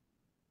gonna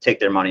take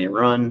their money and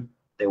run.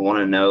 They want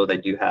to know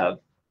that you have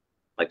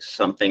like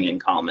something in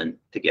common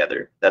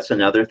together. That's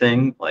another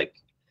thing. Like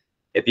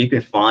if you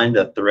can find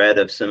a thread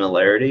of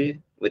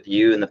similarity with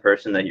you and the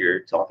person that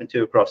you're talking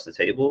to across the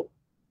table,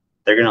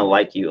 they're going to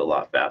like you a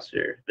lot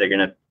faster. They're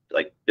going to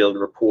like build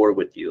rapport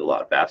with you a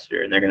lot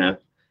faster, and they're going to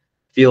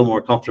feel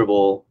more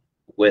comfortable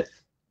with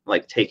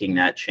like taking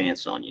that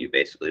chance on you.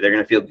 Basically, they're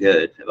going to feel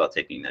good about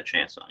taking that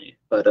chance on you.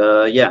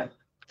 But yeah,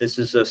 this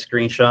is a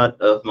screenshot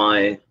of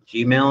my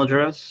Gmail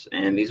address,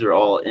 and these are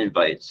all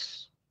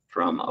invites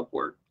from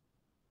Upwork.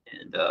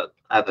 And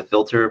I have a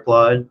filter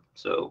applied,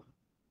 so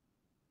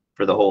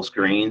for the whole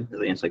screen, I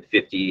think it's like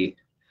 50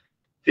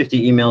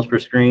 emails per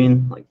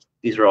screen. Like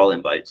these are all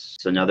invites.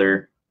 It's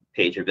another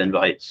page of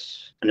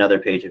invites, another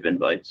page of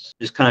invites.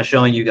 Just kind of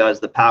showing you guys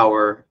the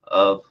power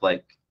of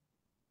like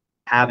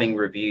having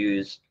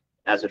reviews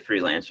as a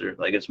freelancer.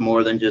 Like it's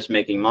more than just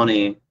making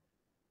money.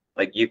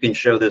 Like you can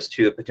show this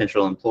to a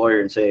potential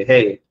employer and say,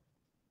 hey,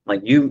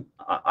 like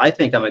I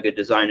think I'm a good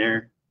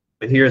designer,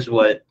 but here's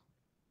what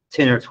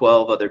 10 or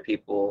 12 other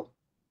people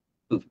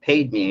who've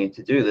paid me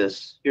to do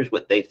this, here's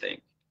what they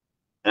think.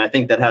 And I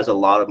think that has a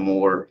lot of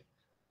more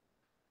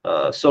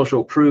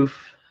social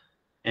proof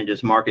and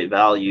just market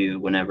value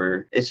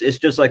whenever it's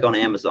just like on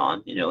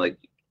Amazon, you know, like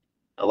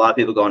a lot of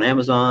people go on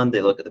Amazon,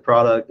 they look at the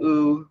product,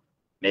 ooh,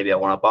 maybe I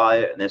want to buy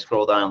it, and then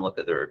scroll down and look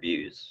at the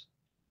reviews.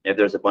 If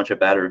there's a bunch of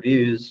bad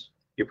reviews,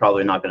 you're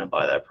probably not going to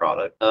buy that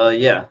product.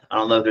 Yeah, I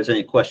don't know if there's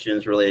any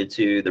questions related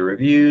to the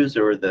reviews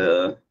or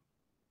the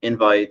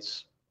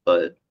invites,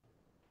 but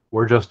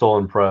we're just all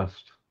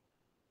impressed.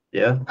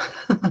 Yeah.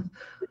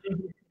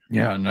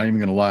 Yeah, not even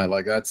gonna lie,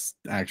 like that's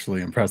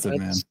actually impressive,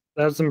 man.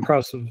 That's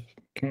impressive.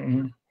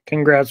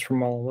 Congrats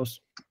from all of us.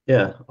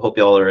 Yeah, I hope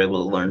y'all are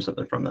able to learn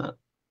something from that.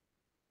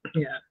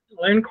 Yeah,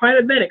 learn quite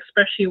a bit,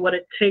 especially what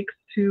it takes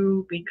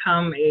to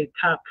become a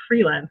top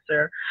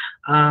freelancer.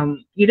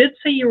 You did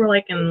say you were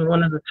like in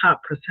one of the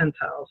top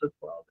percentiles as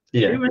well.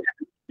 Yeah.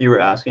 You were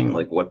asking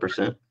like what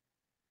percent?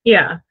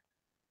 Yeah.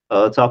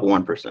 Top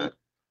 1%.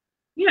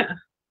 Yeah.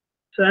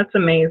 So that's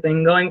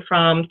amazing. Going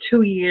from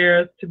 2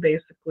 years to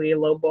basically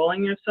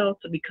lowballing yourself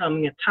to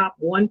becoming a top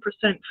 1%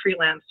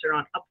 freelancer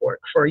on Upwork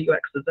for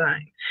UX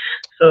design.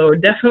 So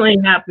definitely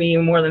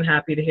more than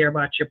happy to hear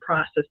about your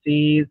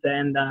processes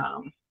and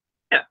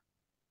yeah.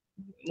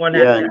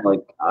 And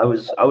like I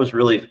was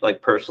really like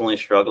personally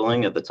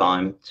struggling at the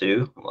time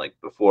too. Like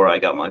before I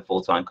got my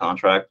full-time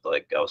contract,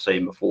 like I was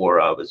saying before,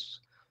 I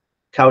was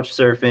couch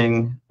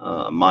surfing.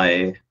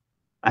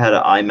 I had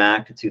an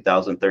iMac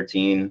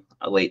 2013,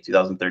 a late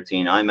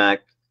 2013 iMac,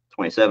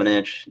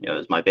 27-inch. You know, it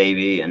was my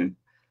baby, and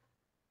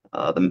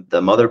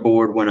the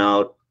motherboard went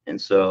out, and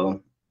so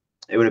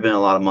it would have been a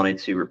lot of money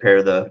to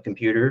repair the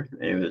computer.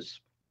 It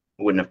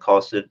wouldn't have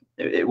costed.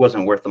 It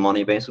wasn't worth the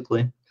money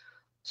basically.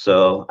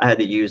 So I had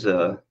to use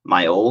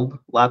my old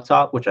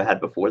laptop, which I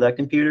had before that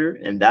computer,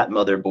 and that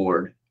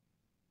motherboard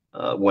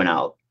went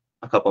out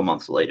a couple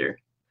months later.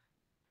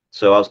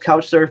 So I was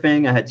couch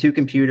surfing. I had 2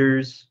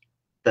 computers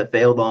that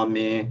failed on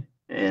me,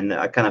 and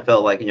I kind of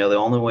felt like, you know, the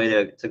only way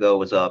to go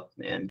was up,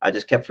 and I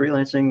just kept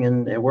freelancing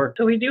and it worked.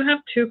 So we do have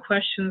 2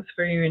 questions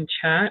for you in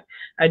chat.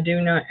 I do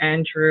know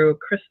Andrew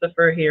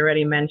Christopher, he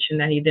already mentioned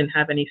that he didn't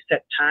have any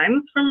set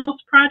times for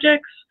most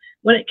projects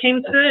when it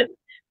came to it,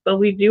 but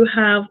we do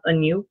have a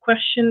new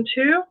question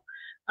too.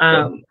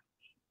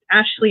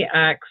 Ashley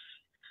asks,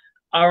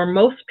 are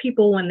most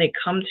people when they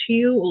come to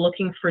you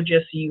looking for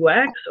just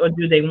UX, or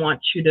do they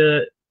want you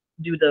to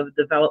do the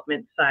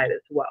development side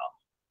as well?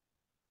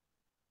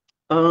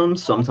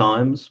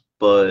 Sometimes,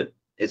 but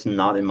it's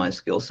not in my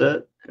skill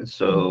set, and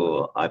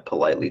so I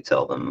politely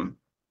tell them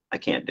I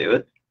can't do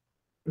it.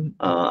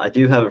 I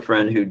do have a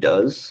friend who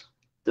does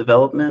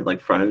development, like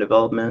front-end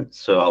development,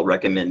 so I'll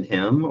recommend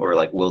him, or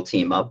like we'll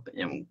team up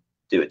and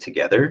do it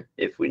together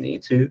if we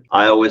need to.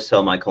 I always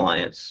tell my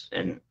clients,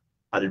 and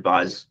I'd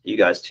advise you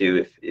guys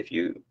too, if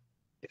you're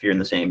in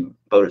the same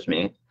boat as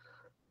me,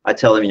 I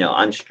tell them, you know,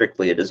 I'm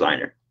strictly a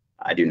designer.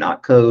 I do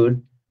not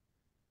code.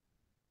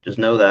 Just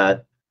know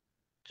that.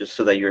 Just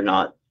so that you're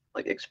not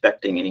like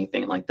expecting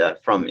anything like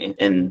that from me,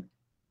 and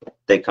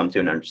they come to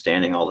an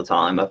understanding all the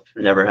time. I've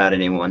never had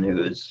anyone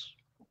who is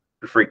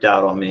freaked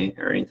out on me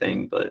or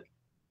anything, but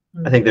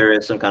I think there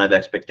is some kind of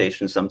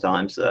expectation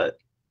sometimes that,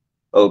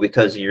 oh,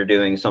 because you're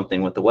doing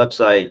something with the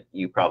website,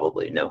 you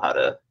probably know how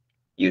to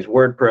use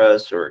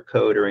WordPress or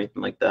code or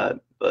anything like that.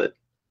 But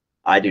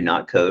I do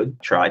not code.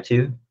 Try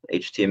to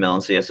HTML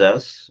and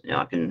CSS. You know,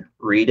 I can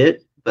read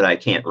it, but I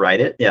can't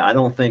write it. Yeah, I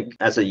don't think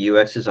as a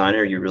UX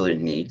designer, you really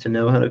need to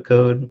know how to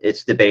code.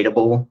 It's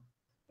debatable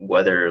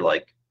whether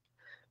like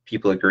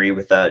people agree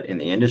with that in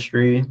the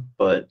industry,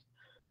 but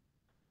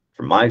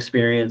from my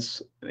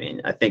experience, I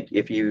mean, I think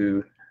if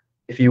you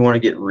want to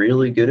get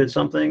really good at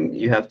something,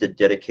 you have to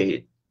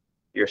dedicate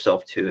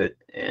yourself to it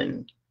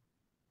and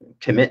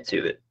commit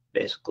to it,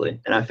 basically.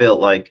 And I felt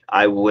like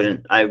I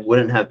wouldn't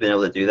have been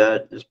able to do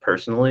that just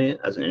personally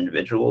as an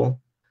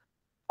individual.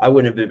 I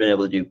wouldn't have been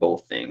able to do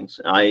both things.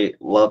 I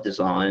love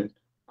design.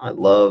 I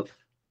love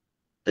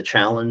the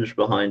challenge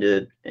behind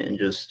it and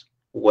just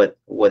what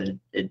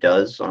it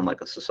does on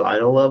like a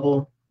societal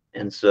level.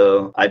 And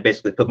so I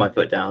basically put my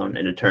foot down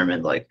and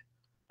determined like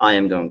I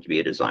am going to be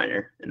a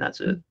designer, and that's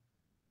it.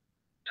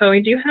 So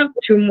we do have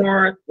three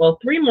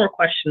more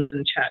questions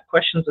in chat.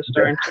 Questions are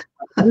starting to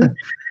come.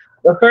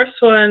 The first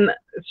one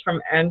is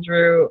from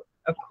Andrew.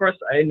 Of course,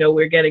 I know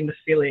we're getting the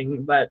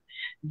feeling, but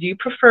do you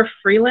prefer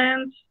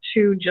freelance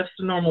to just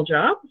a normal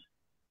job?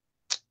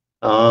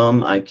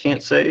 I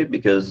can't say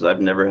because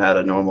I've never had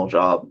a normal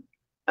job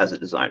as a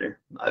designer.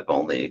 I've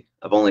only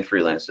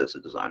freelanced as a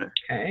designer.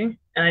 Okay.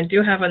 And I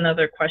do have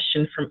another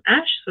question from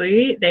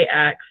Ashley. They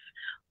ask,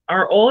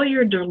 are all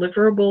your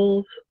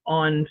deliverables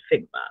on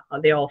Figma?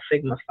 Are they all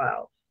Figma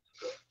files?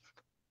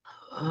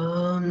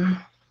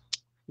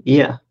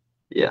 Yeah.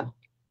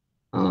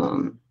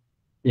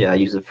 Yeah, I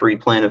use a free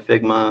plan of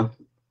Figma,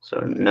 so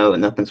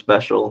nothing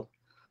special.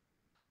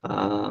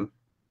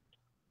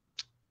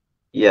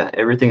 Yeah,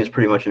 everything is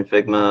pretty much in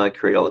Figma. I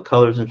create all the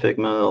colors in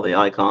Figma, all the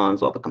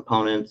icons, all the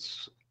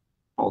components,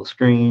 all the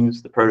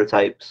screens, the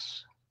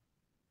prototypes.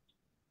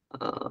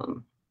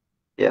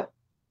 Yeah.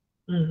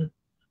 Mm-hmm.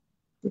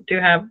 We do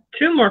have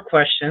two more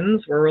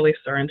questions. We're really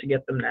starting to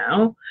get them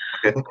now.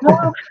 Okay.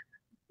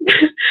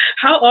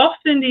 How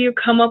often do you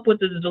come up with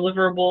the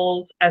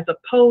deliverables as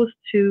opposed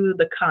to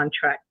the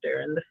contractor?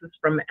 And this is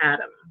from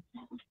Adam.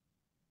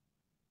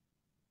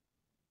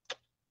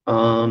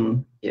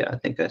 Yeah, I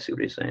think I see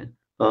what he's saying.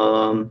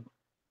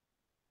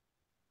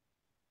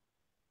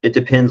 It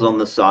depends on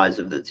the size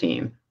of the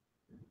team.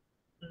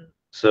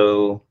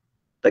 So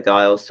the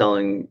guy I was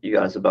telling you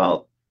guys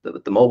about,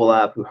 the mobile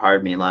app who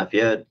hired me in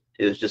Lafayette,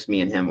 it was just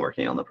me and him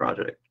working on the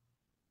project.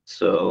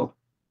 So,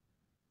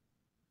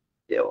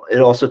 you know, it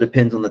also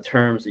depends on the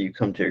terms that you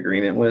come to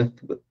agreement with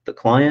the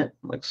client.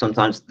 Like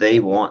sometimes they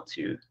want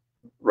to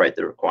write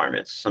the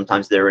requirements.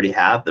 Sometimes they already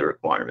have the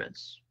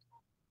requirements.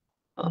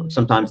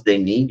 Sometimes they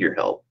need your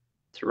help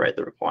to write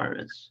the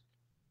requirements.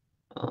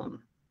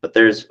 But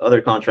there's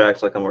other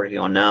contracts like I'm working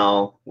on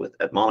now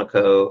at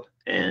Monaco,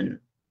 and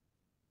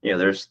you know,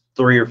 there's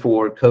 3 or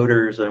 4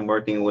 coders that I'm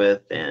working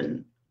with,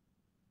 and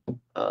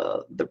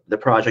the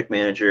project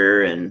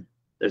manager, and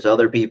there's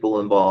other people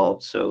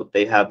involved, so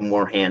they have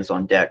more hands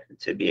on deck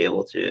to be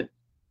able to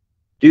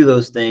do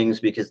those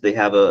things because they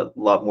have a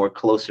lot more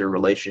closer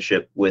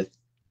relationship with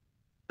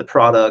the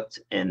product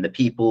and the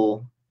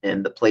people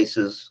and the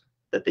places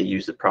that they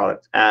use the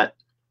product at.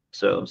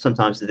 So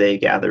sometimes they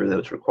gather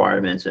those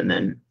requirements and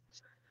then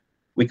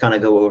we kind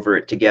of go over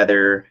it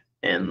together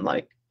and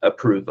like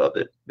approve of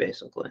it,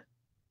 basically.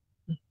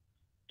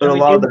 But a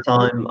lot of the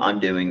time I'm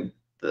doing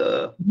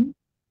the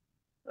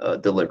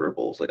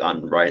deliverables. Like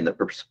I'm writing the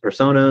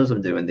personas,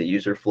 I'm doing the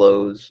user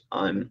flows,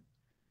 I'm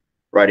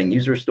writing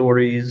user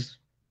stories,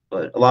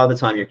 but a lot of the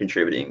time you're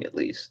contributing at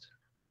least.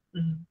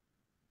 Mm-hmm.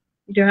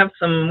 We do have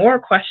some more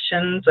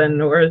questions, and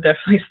we're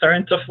definitely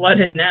starting to flood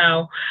in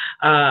now.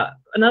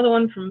 Another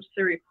one from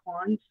Siri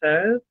Kwan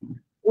says,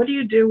 what do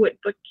you do with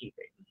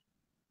bookkeeping?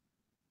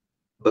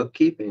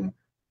 Bookkeeping?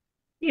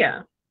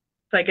 Yeah.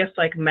 So I guess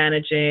like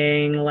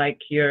managing like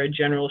your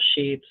general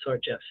sheets or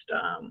just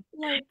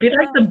you'd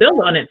like to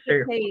build on it,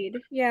 Siri. Paid.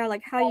 Yeah,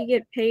 like how you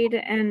get paid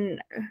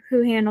and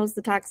who handles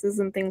the taxes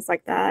and things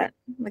like that.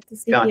 Like the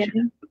CPA.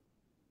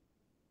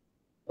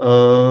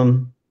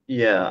 Gotcha.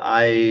 Yeah,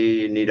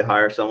 I need to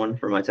hire someone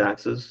for my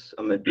taxes.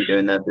 I'm gonna be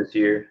doing that this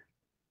year.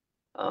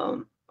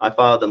 I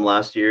filed them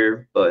last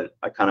year, but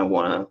I kind of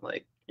want to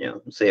like, you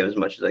know, save as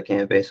much as I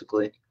can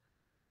basically.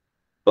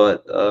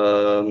 But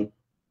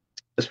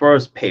as far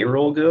as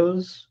payroll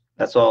goes,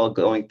 that's all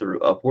going through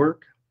Upwork.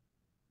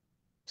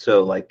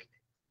 So like,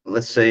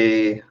 let's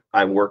say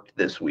I worked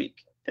this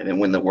week, and then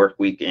when the work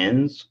week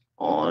ends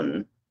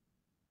on,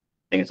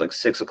 I think it's like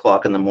 6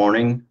 o'clock in the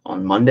morning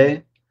on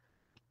Monday,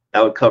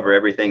 that would cover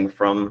everything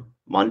from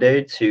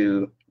Monday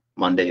to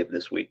Monday of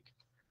this week.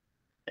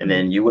 And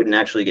then you wouldn't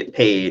actually get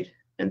paid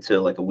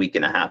until like a week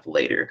and a half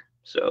later.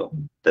 So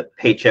the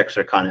paychecks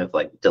are kind of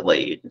like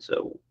delayed.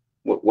 So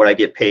what I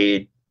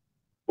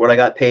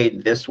got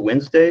paid this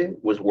Wednesday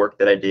was work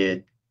that I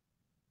did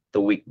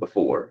the week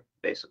before,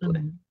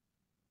 basically.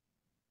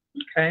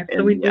 Okay, so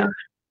and, we do.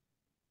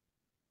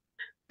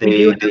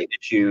 They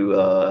issue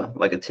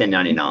like a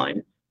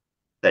 1099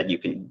 that you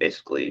can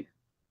basically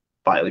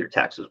file your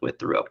taxes with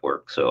through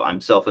Upwork. So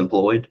I'm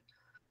self-employed,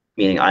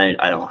 meaning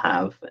I don't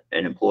have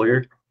an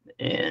employer,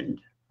 and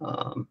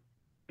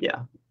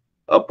yeah,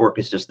 Upwork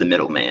is just the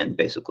middleman.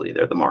 Basically,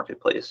 they're the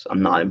marketplace.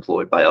 I'm not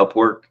employed by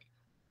Upwork,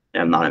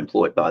 and I'm not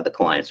employed by the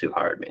clients who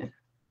hired me.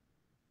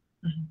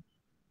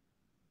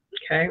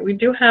 Okay, we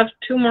do have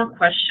 2 more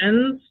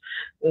questions.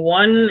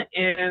 One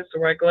is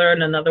regular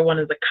and another one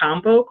is a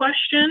combo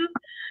question.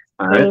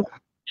 All So right.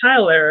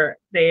 Tyler,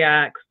 they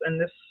asked, and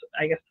this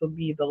I guess will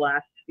be the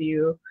last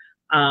few.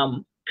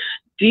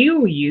 Do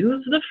you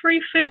use the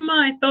free Figma?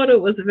 I thought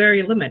it was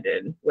very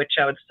limited, which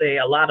I would say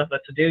a lot of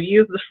us do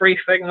use the free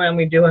Figma and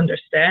we do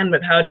understand,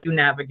 but how do you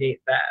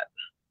navigate that?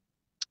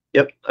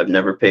 Yep, I've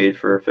never paid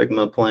for a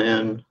Figma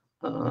plan.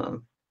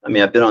 I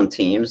mean, I've been on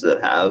teams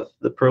that have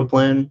the pro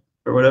plan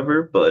or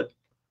whatever, but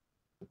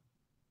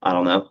I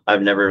don't know.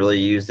 I've never really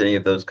used any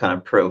of those kind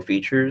of pro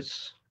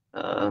features.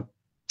 I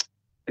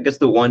guess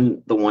the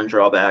one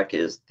drawback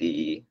is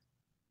the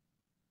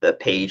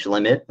page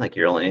limit. Like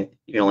you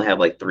can only have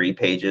like 3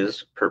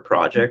 pages per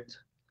project,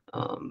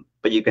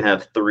 but you can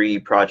have 3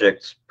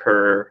 projects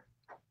per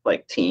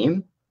like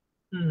team.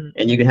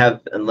 And you can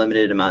have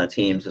unlimited amount of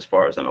teams as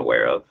far as I'm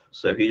aware of.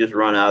 So if you just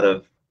run out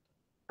of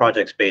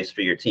project space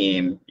for your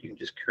team, you can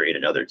just create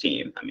another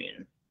team. I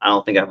mean, I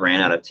don't think I've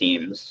ran out of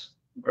teams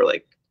or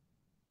like,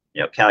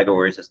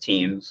 categories as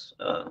teams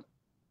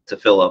to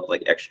fill up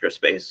like extra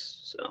space.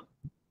 So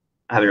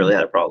I haven't really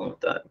had a problem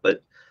with that.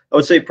 But I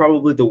would say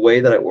probably the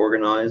way that I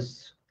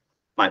organize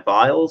my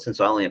files, since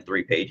I only have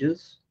 3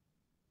 pages,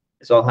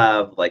 is I'll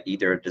have like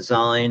either a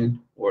design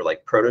or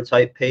like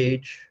prototype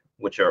page,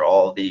 which are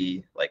all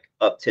the like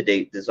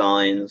up-to-date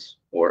designs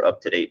or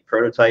up-to-date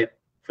prototype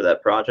for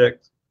that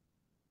project.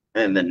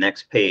 And the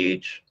next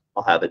page,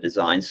 I'll have a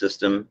design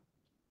system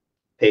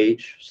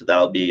page. So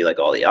that'll be like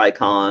all the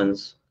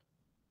icons,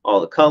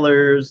 all the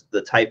colors,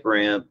 the type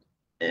ramp,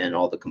 and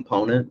all the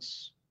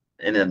components.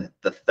 And then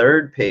the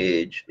third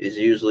page is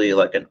usually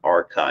like an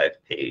archive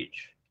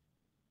page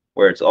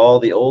where it's all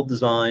the old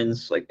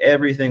designs, like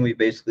everything we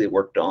basically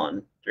worked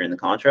on during the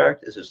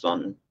contract is just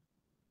on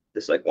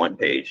this like one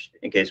page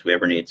in case we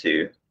ever need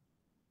to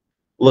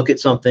look at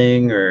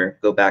something or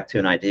go back to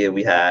an idea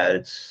we had.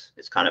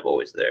 It's kind of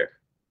always there.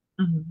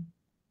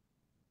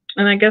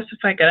 And I guess if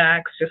I could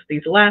ask just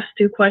these last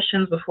 2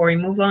 questions before we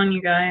move on,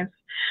 you guys.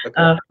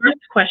 Okay. First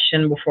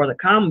question before the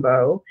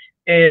combo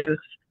is,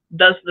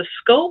 does the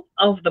scope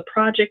of the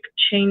project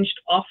change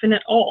often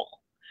at all?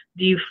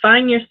 Do you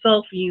find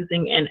yourself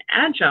using an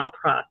agile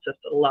process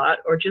a lot,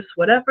 or just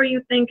whatever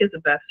you think is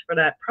best for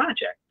that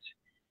project?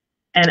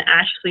 And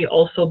Ashley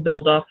also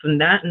built off from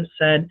that and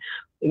said,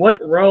 what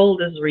role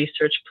does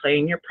research play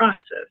in your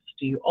process?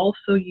 Do you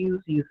also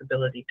use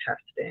usability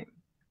testing?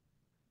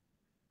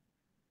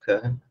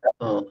 Okay.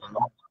 I'll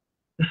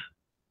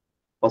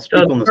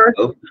speak on the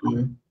scope.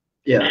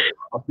 Yeah,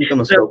 I'll speak on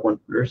the scope one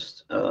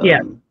first.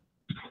 Yeah.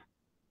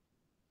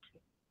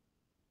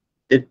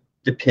 It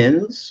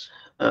depends.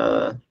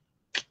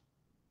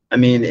 I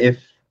mean,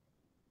 if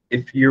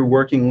you're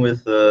working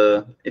with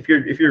if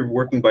you're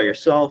working by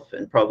yourself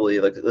and probably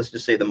like, let's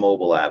just say the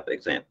mobile app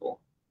example,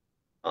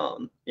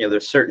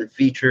 there's certain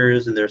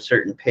features and there's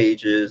certain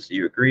pages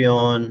you agree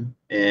on,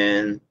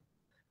 and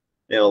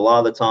a lot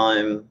of the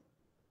time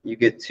you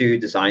get to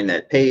design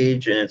that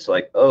page and it's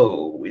like,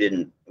 oh, we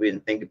didn't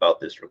think about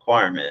this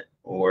requirement,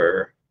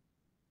 or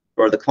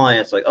the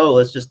client's like, oh,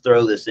 let's just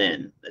throw this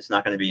in, it's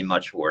not going to be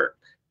much work.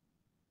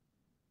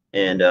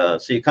 And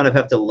so you kind of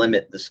have to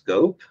limit the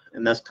scope,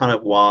 and that's kind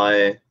of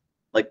why,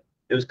 like,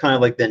 it was kind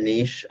of like the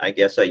niche I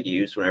guess I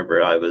used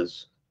whenever I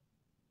was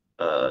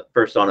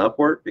first on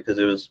Upwork, because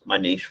it was my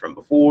niche from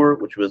before,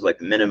 which was like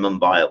minimum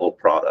viable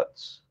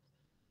products.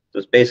 So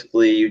it's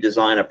basically you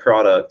design a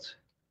product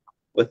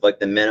with like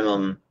the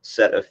minimum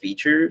set of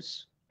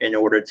features in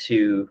order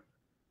to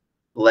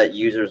let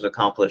users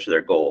accomplish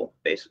their goal,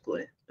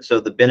 basically. So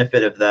the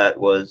benefit of that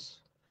was,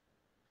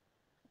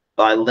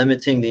 by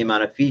limiting the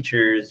amount of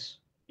features,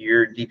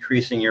 you're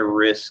decreasing your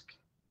risk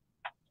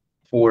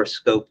for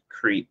scope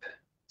creep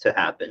to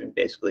happen,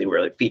 basically,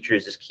 where like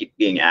features just keep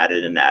being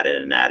added and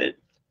added and added.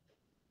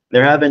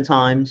 There have been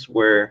times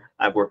where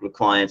I've worked with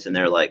clients and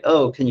they're like,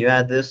 oh, can you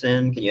add this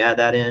in? Can you add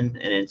that in?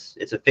 And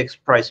it's a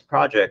fixed price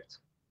project,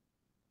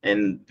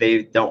 and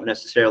they don't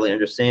necessarily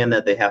understand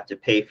that they have to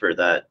pay for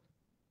that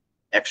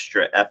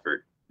extra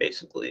effort,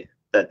 basically,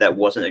 that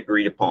wasn't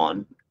agreed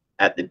upon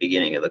at the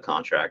beginning of the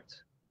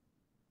contract.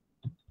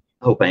 I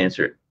hope I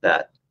answered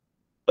that.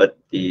 But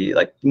the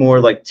like more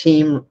like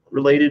team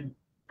related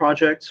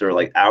projects or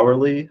like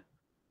hourly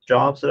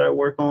jobs that I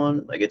work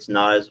on, like it's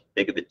not as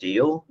big of a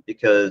deal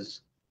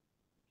because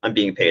I'm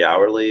being paid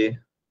hourly.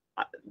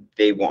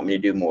 They want me to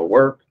do more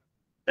work.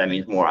 That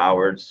means more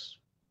hours.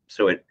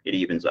 So it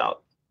evens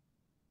out.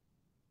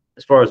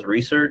 As far as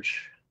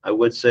research, I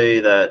would say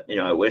that,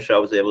 I wish I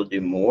was able to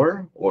do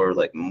more, or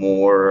like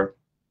more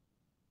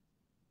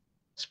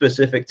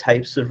specific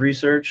types of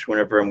research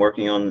whenever I'm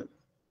working on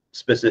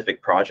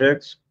specific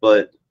projects.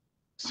 But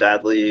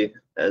sadly,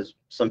 as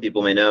some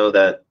people may know,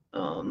 that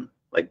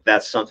like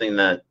that's something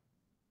that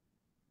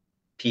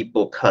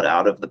people cut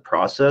out of the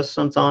process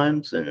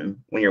sometimes. And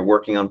when you're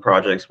working on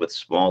projects with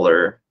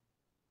smaller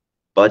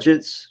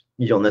budgets,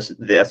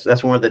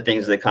 that's one of the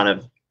things they kind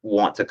of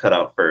want to cut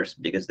out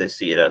first, because they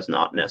see it as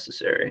not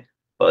necessary.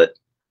 But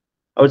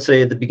I would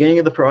say at the beginning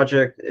of the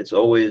project, it's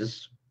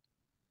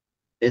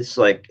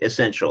like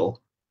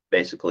essential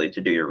basically to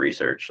do your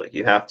research. Like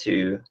you have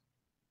to,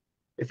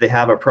 if they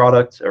have a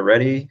product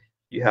already,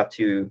 you have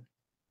to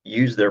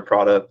use their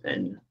product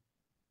and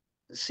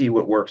see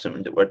what works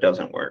and what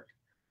doesn't work.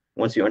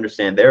 Once you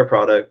understand their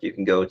product, you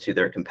can go to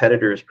their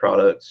competitors'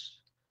 products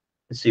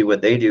and see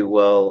what they do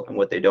well and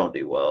what they don't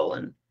do well,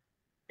 and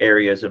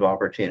areas of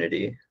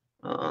opportunity.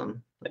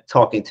 Like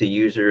talking to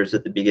users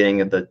at the beginning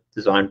of the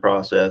design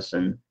process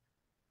and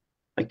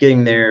like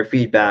getting their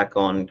feedback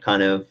on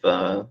kind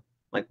of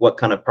like what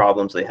kind of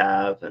problems they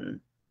have and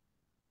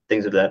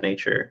things of that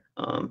nature.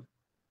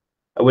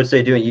 I would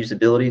say doing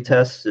usability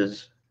tests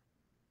is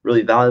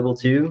really valuable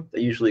too.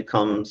 That usually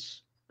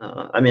comes,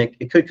 I mean,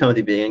 it could come at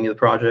the beginning of the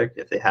project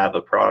if they have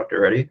a product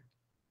already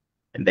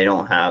and they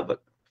don't have a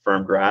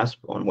firm grasp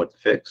on what to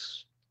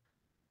fix.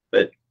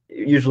 But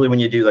usually when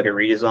you do like a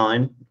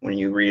redesign, when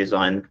you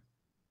redesign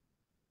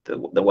the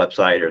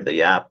website or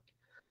the app,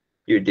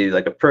 you would do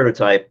like a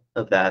prototype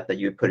of that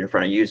you would put in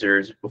front of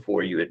users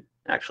before you would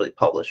actually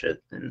publish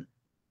it. And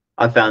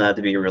I found that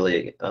to be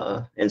really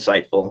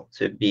insightful,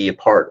 to be a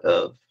part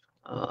of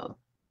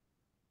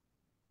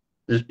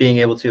just being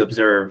able to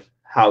observe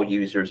how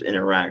users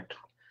interact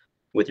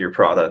with your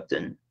product.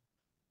 And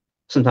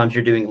sometimes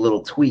you're doing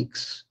little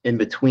tweaks in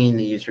between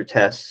the user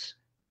tests,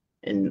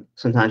 and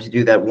sometimes you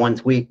do that one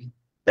tweak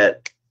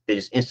that they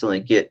just instantly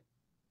get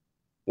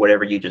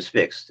whatever you just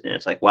fixed, and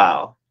it's like,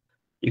 wow,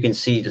 you can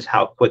see just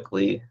how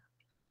quickly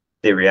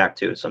they react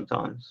to it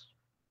sometimes.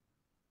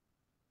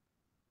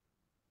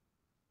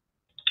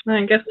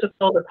 I guess that's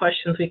all the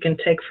questions we can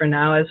take for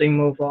now as we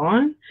move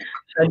on.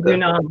 So I do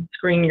know on the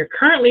screen you're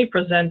currently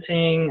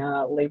presenting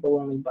label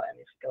only button.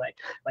 If you could like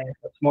explain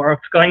what's more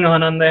what's going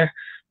on there.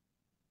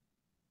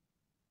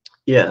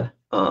 Yeah.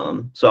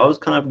 So I was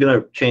kind of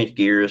gonna change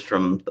gears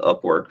from the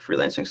Upwork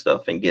freelancing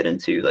stuff and get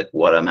into like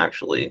what I'm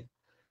actually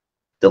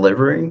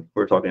delivering.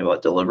 We're talking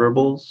about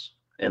deliverables,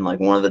 and like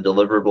one of the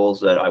deliverables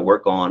that I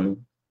work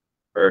on,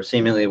 or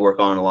seemingly work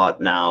on a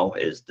lot now,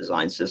 is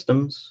design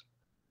systems.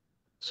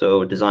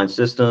 So design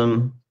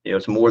system, you know,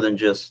 it's more than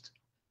just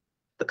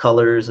the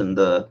colors and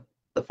the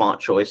font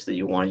choice that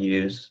you want to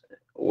use,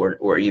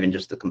 or even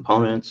just the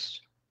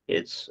components.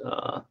 It's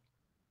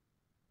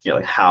you know,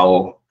 like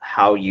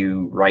how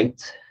you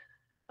write,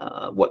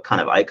 what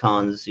kind of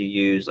icons you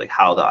use, like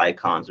how the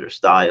icons are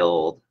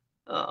styled,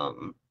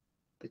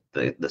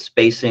 the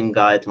spacing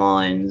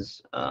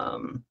guidelines,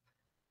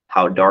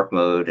 how dark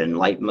mode and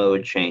light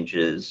mode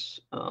changes.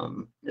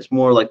 It's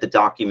more like the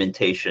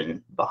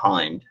documentation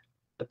behind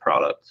the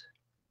product.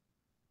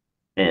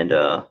 And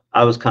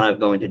I was kind of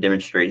going to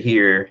demonstrate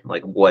here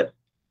like what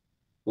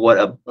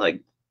a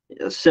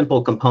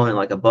simple component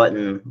like a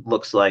button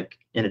looks like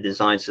in a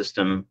design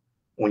system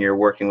when you're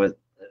working with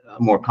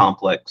a more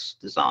complex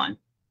design.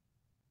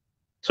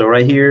 So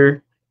right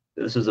here,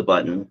 this is a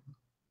button,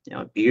 you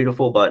know, a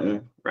beautiful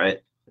button,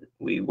 right?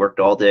 We worked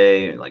all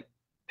day and like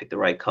picked the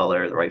right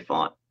color, the right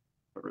font,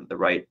 or the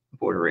right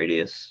border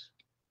radius.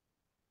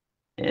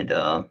 And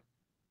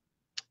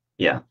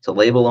yeah, it's a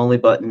label only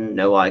button,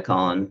 no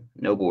icon,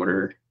 no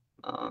border.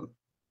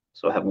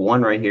 So I have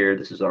one right here.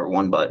 This is our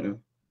one button.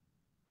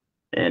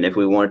 And if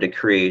we wanted to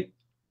create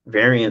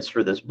variants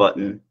for this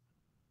button,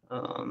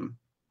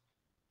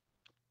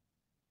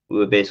 we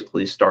would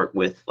basically start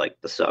with like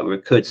we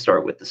could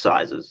start with the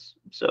sizes.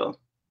 So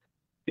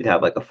you'd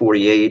have like a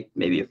 48,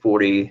 maybe a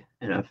 40,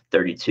 and a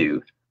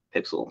 32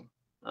 pixel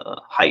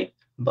height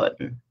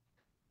button.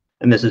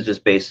 And this is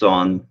just based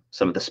on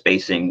some of the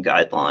spacing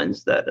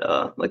guidelines that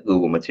like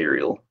Google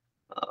Material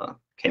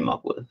came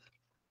up with.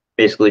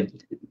 Basically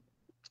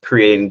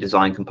creating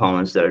design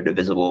components that are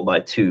divisible by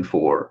 2,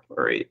 4,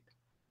 or 8,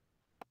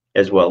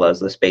 as well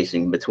as the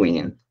spacing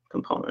between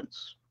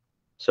components.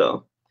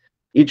 So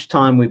each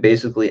time we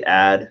basically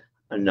add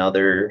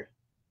another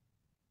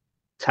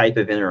type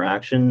of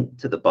interaction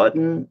to the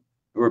button,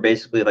 we're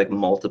basically like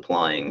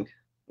multiplying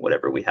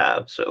whatever we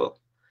have. So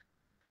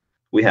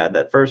we had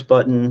that first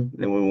button,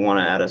 then we want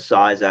to add a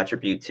size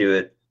attribute to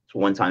it. So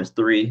 1 times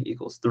 3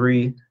 equals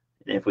 3.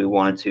 And if we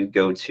wanted to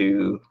go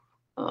to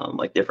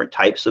like different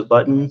types of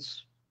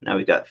buttons, now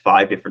we've got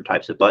 5 different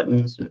types of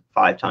buttons, and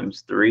 5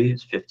 times 3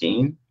 is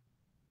 15.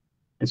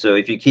 And so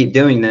if you keep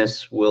doing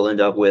this, we'll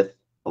end up with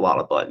a lot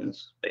of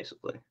buttons,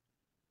 basically.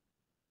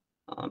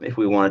 If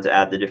we wanted to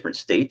add the different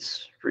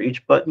states for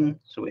each button,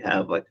 so we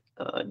have like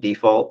a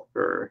default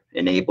or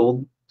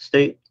enabled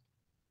state,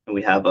 and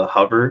we have a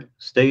hover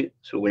state.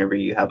 So whenever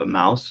you have a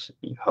mouse,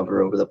 you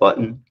hover over the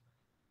button,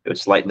 it would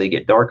slightly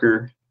get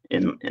darker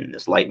in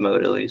this light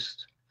mode, at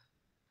least.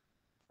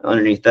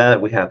 Underneath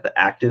that, we have the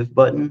active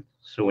button.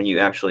 So when you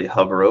actually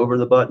hover over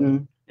the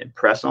button and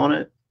press on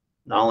it,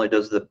 not only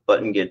does the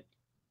button get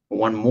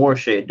one more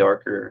shade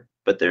darker,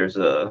 but there's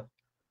a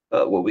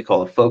what we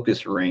call a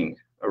focus ring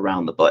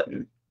around the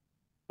button,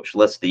 which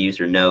lets the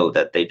user know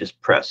that they just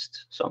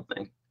pressed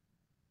something.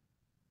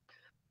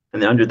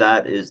 And then under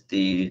that is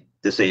the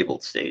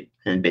disabled state,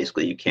 and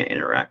basically you can't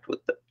interact with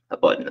a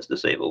button that's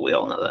disabled. We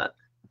all know that.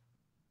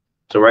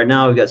 So right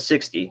now we've got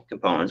 60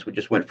 components. We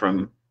just went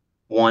from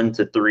 1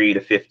 to 3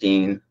 to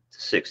 15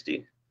 to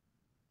 60.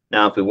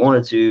 Now, if we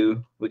wanted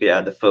to, we could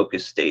add the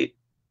focus state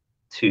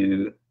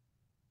to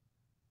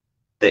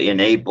the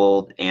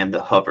enabled and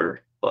the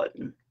hover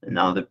button. And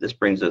now that this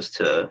brings us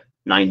to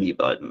 90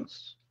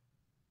 buttons.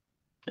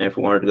 And if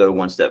we wanted to go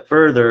one step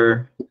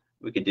further,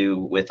 we could do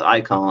with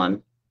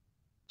icon.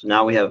 So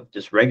now we have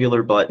just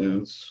regular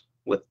buttons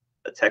with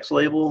a text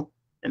label,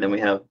 and then we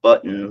have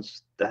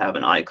buttons that have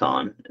an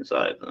icon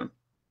inside of them.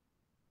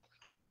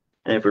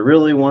 And if we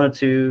really wanted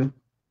to,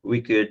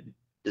 we could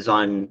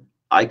design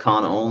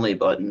icon only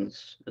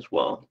buttons as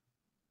well.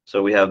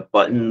 So we have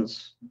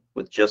buttons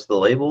with just the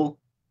label,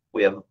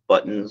 we have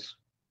buttons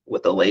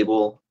with a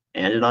label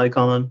and an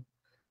icon,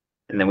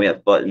 and then we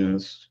have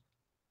buttons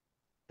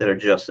that are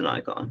just an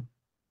icon.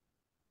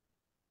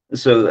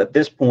 So at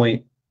this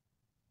point,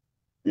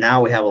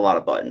 now we have a lot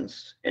of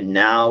buttons, and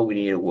now we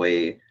need a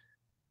way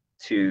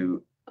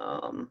to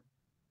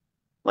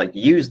like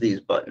use these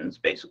buttons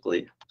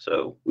basically.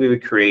 So we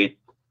would create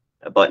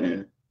a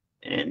button,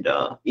 and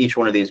each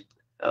one of these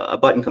a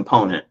button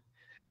component,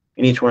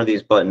 and each one of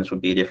these buttons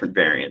would be different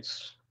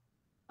variants.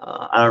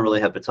 I don't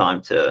really have the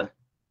time to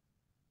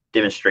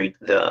demonstrate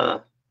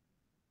the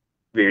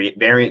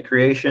variant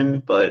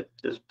creation, but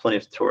there's plenty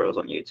of tutorials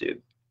on YouTube.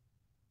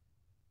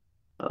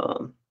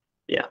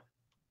 Yeah,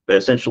 but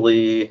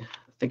essentially,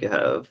 I think I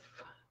have,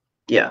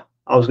 yeah,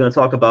 I was going to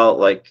talk about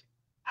like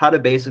how to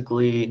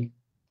basically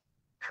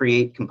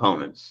create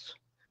components.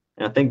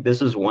 And I think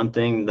this is one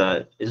thing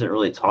that isn't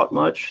really taught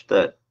much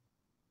that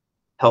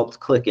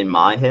helped click in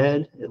my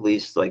head, at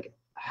least like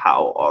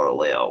how auto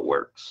layout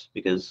works,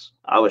 because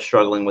I was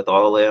struggling with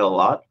auto layout a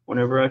lot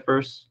whenever I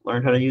first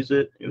learned how to use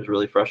it. It was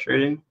really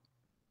frustrating.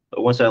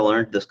 But once I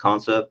learned this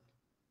concept,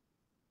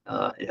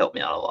 it helped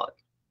me out a lot.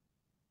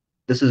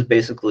 This is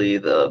basically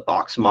the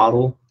box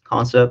model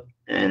concept,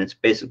 and it's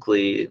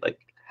basically like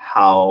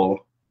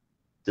how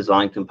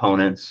design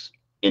components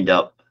end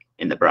up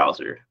in the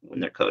browser when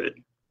they're coded.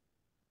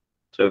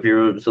 So if you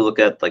were to look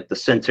at like the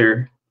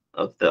center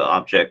of the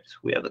object,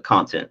 we have the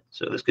content.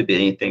 So this could be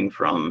anything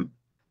from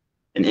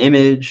an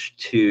image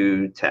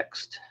to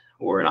text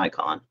or an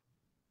icon.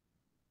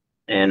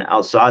 And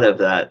outside of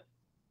that,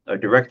 or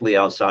directly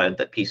outside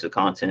that piece of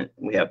content,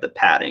 we have the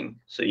padding.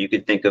 So you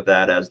could think of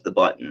that as the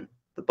button.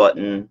 The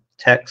button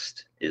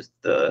text is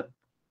the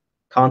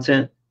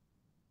content,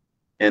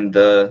 and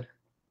the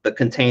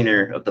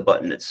container of the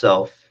button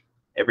itself,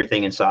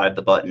 everything inside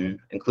the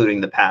button, including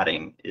the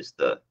padding, is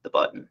the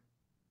button.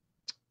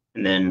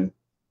 And then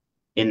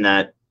in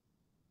that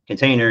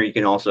container, you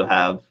can also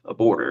have a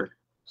border.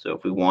 So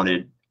if we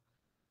wanted,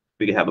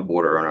 we could have a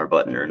border on our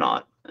button or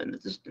not. And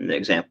this is in the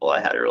example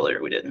I had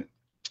earlier, we didn't.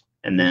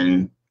 And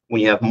then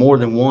when you have more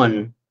than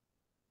one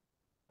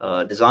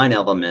design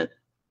element,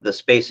 the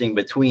spacing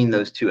between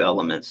those two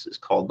elements is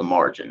called the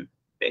margin,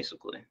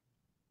 basically.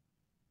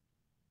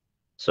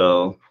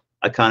 So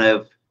I kind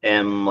of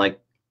am like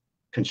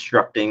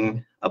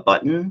constructing a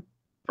button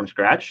from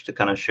scratch to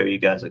kind of show you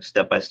guys like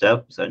step by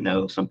step, because I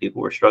know some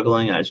people were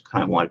struggling, and I just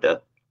kind of wanted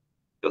to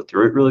go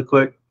through it really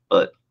quick.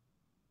 But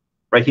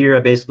right here, I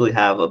basically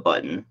have a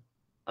button,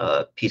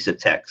 a piece of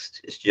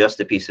text. It's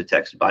just a piece of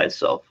text by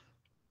itself,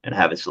 and I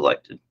have it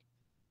selected.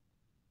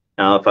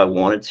 Now, if I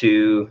wanted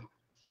to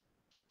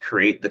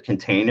create the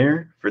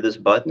container for this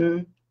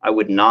button, I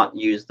would not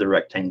use the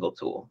rectangle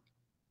tool.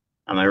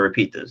 I'm going to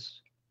repeat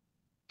this.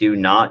 Do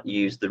not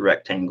use the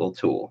rectangle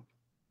tool.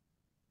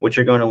 What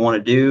you're going to want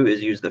to do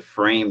is use the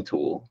frame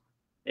tool,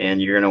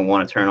 and you're going to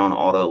want to turn on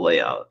auto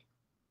layout.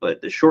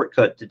 But the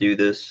shortcut to do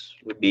this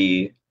would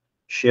be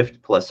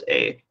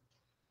Shift+A.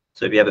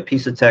 So if you have a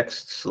piece of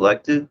text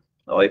selected,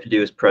 all you have to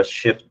do is press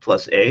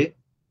Shift+A.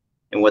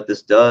 And what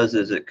this does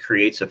is it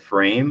creates a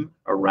frame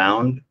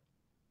around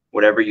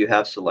whatever you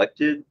have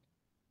selected,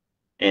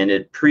 and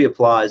it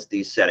pre-applies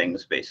these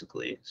settings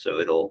basically. So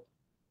it'll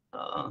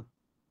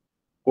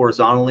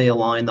horizontally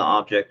align the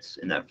objects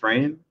in that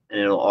frame,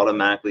 and it'll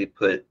automatically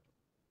put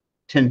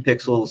 10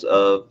 pixels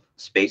of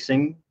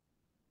spacing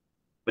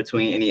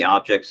between any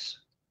objects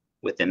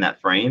within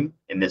that frame.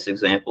 In this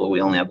example,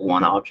 we only have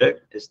one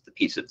object, it's the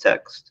piece of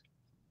text.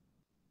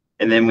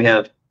 And then we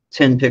have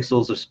 10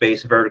 pixels of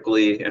space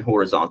vertically and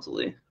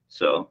horizontally.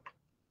 So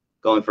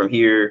going from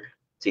here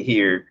to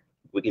here,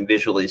 we can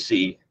visually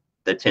see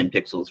the 10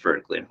 pixels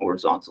vertically and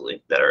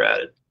horizontally that are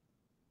added.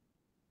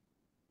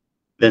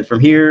 Then from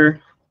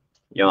here,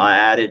 I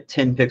added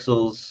 10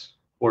 pixels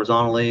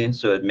horizontally,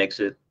 so it makes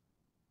it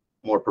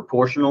more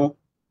proportional.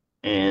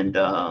 And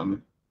I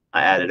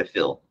added a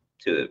fill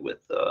to it with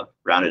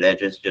rounded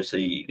edges, just so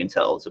you can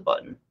tell it's a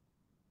button.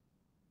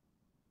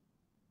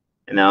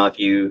 And now if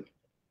you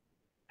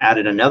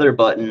added another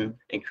button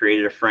and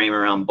created a frame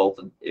around both,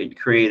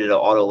 created an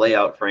auto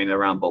layout frame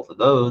around both of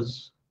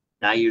those,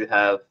 now you'd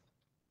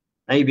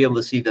be able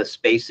to see the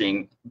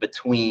spacing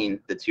between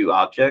the two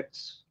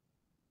objects.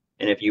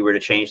 And if you were to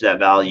change that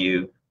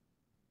value,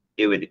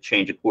 it would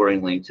change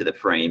accordingly to the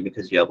frame,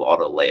 because you have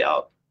auto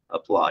layout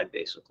applied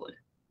basically.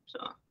 So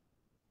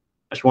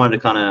I just wanted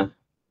to kind of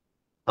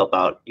help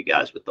out you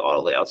guys with the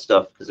auto layout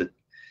stuff, because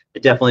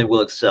it definitely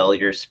will excel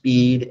your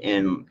speed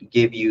and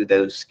give you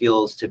those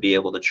skills to be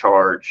able to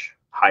charge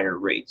higher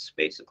rates,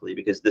 basically,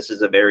 because this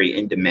is a very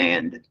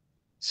in-demand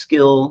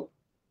skill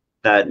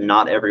that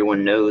not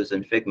everyone knows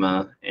in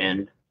Figma.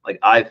 And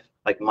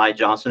like my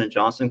Johnson &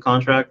 Johnson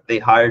contract, they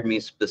hired me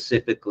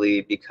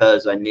specifically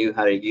because I knew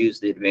how to use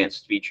the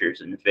advanced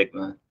features in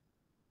Figma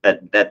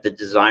that the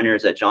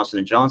designers at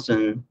Johnson &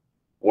 Johnson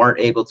weren't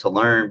able to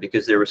learn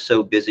because they were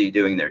so busy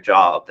doing their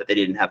job that they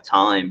didn't have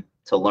time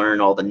to learn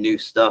all the new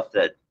stuff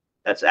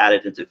that's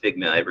added into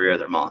Figma every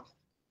other month.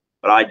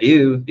 But I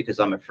do because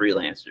I'm a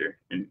freelancer,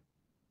 and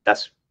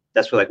that's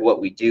like what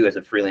we do as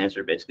a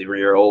freelancer, basically, where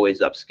you're always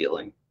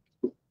upskilling.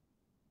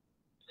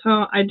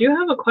 So I do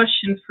have a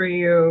question for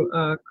you,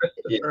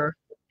 Christopher.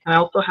 Yeah. I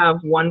also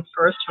have one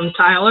first from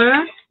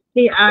Tyler.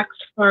 He asks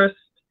first,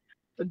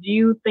 do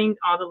you think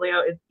auto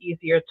layout is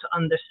easier to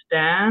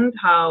understand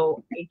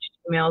how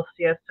HTML,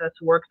 CSS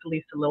works at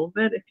least a little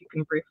bit? If you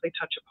can briefly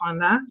touch upon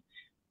that.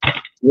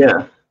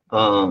 Yeah.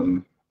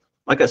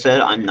 Like I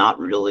said, I'm not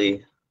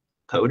really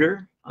a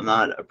coder. I'm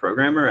not a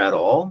programmer at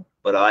all,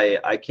 but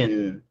I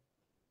can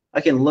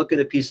look at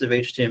a piece of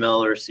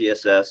HTML or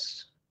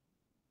CSS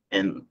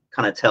and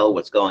kind of tell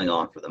what's going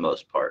on for the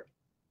most part.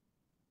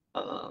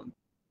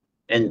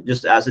 And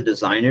just as a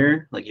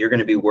designer, like, you're going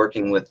to be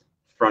working with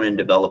front-end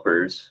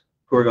developers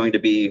who are going to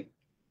be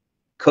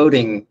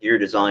coding your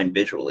design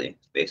visually,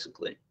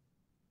 basically.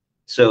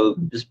 So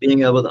just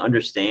being able to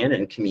understand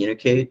and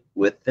communicate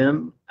with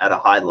them at a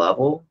high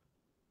level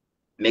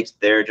makes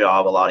their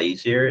job a lot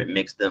easier. It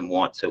makes them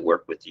want to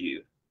work with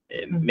you.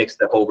 It makes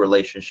the whole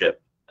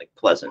relationship like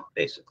pleasant,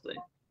 basically.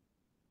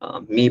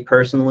 Me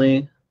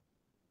personally,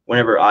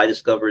 whenever I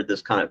discovered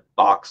this kind of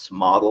box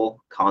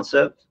model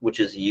concept,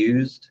 which is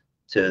used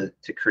to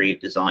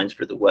create designs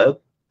for the web,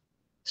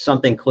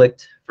 something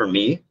clicked for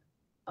me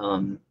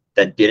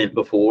that didn't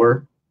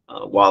before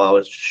while I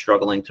was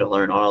struggling to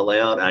learn auto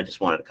layout. And I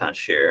just wanted to kind of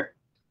share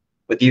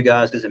with you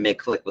guys, because it may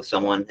click with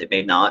someone, it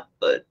may not,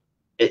 but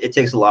it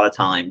takes a lot of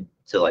time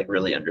to like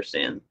really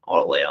understand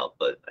auto layout,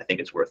 but I think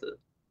it's worth it.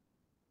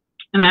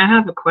 And I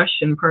have a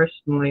question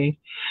personally.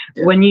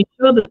 Yeah. When you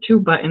show the two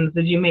buttons,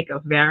 did you make a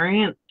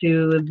variant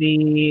to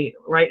the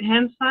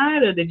right-hand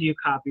side, or did you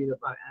copy the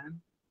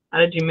button? How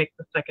did you make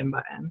the second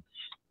button?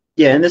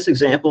 Yeah, in this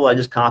example, I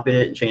just copied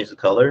it and changed the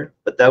color,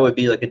 but that would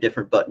be like a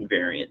different button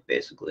variant,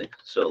 basically.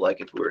 So like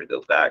if we were to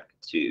go back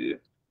to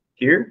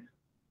here,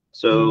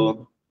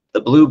 so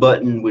the blue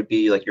button would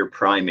be like your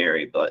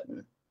primary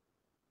button.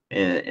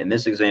 And in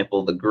this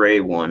example, the gray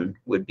one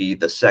would be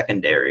the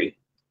secondary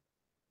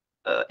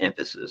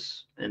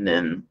emphasis. And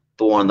then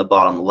the one on the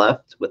bottom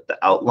left with the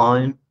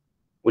outline,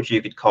 which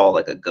you could call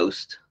like a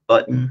ghost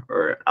button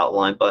or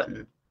outline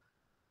button.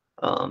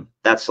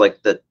 That's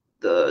like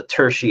the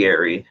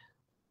tertiary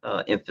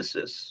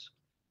emphasis.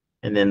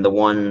 And then the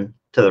one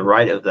to the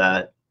right of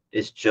that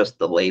is just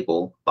the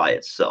label by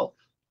itself.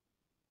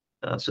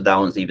 So that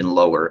one's even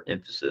lower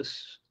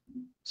emphasis.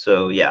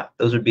 So yeah,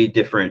 those would be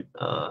different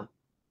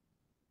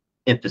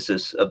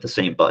emphasis of the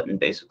same button,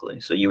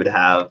 basically. So you would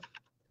have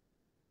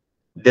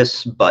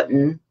this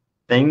button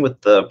thing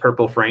with the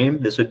purple frame.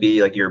 This would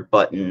be like your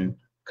button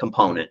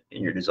component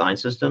in your design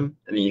system.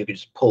 And then you could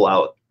just pull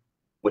out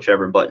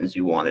whichever buttons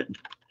you wanted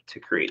to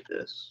create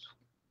this.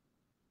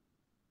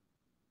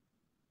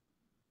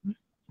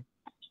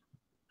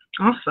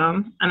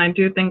 Awesome. And I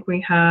do think we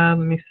have,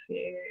 let me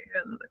see,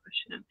 another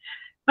question.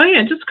 Oh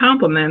yeah, just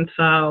compliments.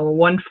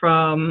 One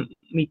from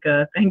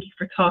Mika. Thank you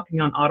for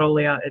talking on auto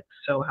layout. It's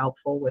so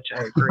helpful, which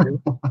I agree.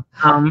 It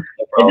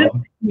just took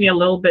me a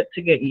little bit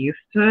to get used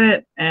to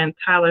it. And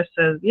Tyler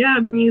says, yeah,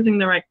 I've been using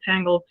the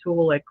rectangle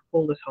tool like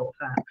full this whole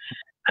time.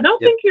 I don't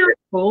think you're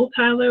full,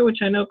 Tyler,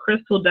 which I know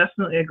Chris will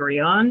definitely agree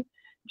on.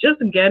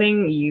 Just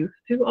getting used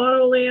to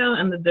auto layout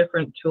and the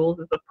different tools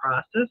is a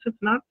process.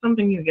 It's not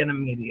something you get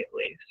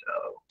immediately.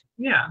 So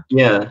yeah.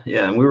 Yeah.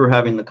 And we were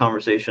having the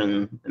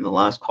conversation in the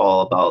last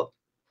call about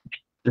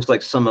just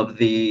like some of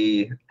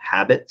the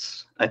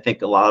habits I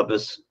think a lot of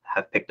us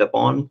have picked up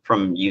on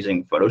from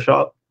using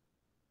Photoshop.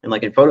 And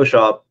like in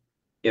Photoshop,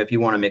 if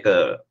you want to make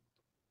a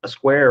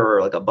square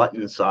or like a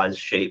button size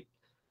shape,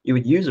 you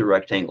would use a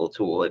rectangle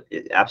tool.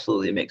 It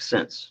absolutely makes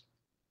sense.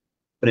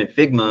 But in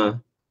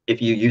Figma,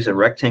 if you use a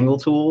rectangle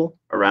tool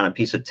around a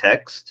piece of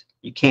text,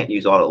 you can't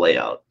use auto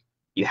layout.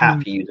 You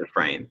have to use a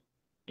frame.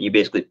 And you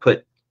basically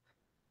put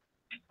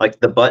like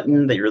the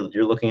button that you're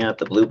looking at,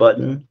 the blue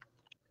button,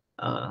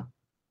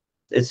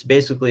 it's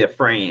basically a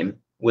frame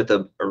with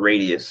a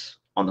radius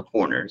on the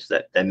corners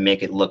that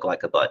make it look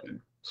like a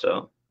button.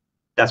 So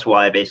that's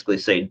why I basically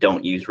say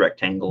don't use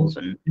rectangles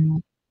and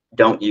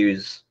don't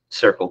use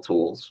circle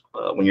tools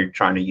when you're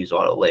trying to use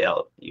auto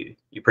layout. You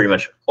pretty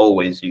much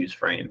always use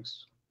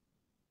frames.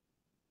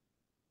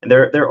 And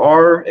there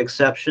are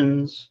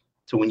exceptions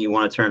to when you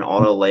want to turn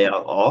auto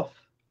layout off,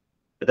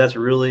 but that's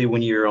really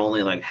when you're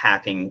only like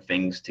hacking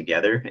things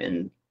together,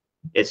 and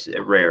it's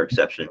a rare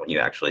exception when you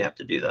actually have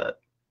to do that.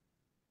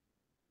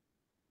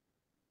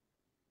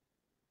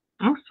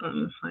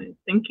 Awesome.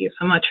 Thank you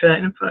so much for that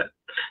input.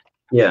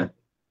 Yeah,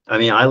 I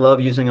mean, I love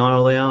using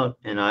auto layout,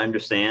 and I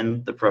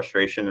understand the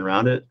frustration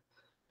around it,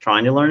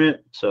 trying to learn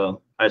it.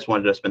 So I just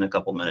wanted to spend a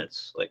couple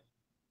minutes like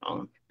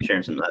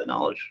sharing some of that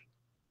knowledge.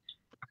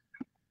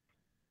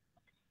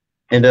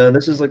 And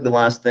this is like the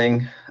last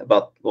thing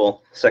about,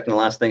 well, second to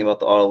last thing about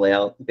the auto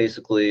layout.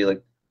 Basically,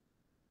 like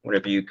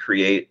whenever you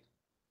create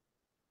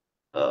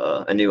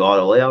a new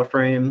auto layout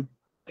frame,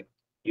 like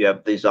you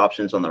have these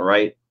options on the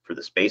right for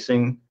the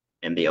spacing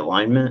and the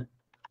alignment.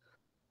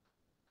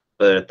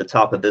 But at the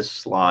top of this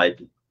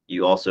slide,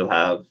 you also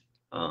have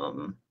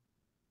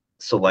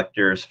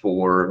selectors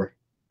for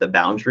the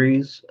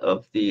boundaries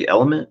of the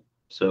element.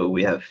 So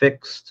we have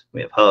fixed,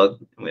 we have hug,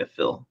 and we have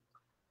fill.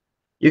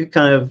 You can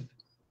kind of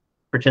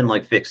pretend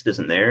like fixed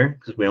isn't there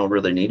because we don't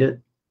really need it.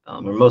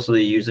 We're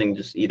mostly using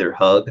just either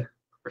hug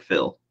or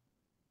fill.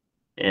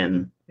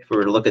 And if we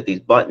were to look at these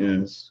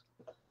buttons,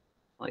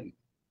 like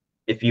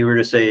if you were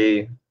to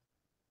say,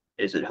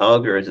 is it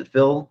hug or is it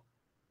fill?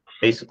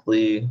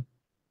 Basically,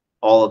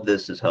 all of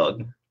this is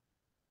hug.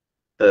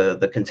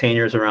 The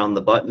containers around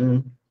the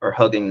button are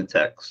hugging the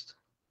text.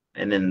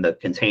 And then the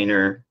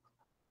container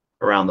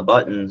around the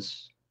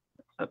buttons,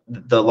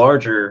 the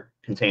larger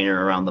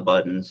container around the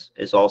buttons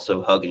is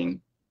also hugging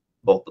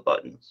both the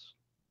buttons.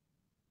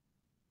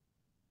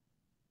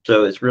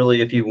 So it's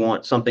really, if you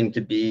want something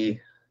to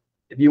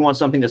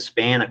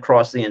span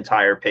across the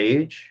entire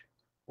page,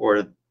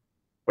 or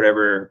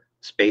whatever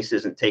space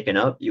isn't taken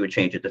up, you would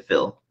change it to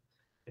fill.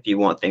 If you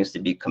want things to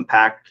be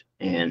compact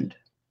and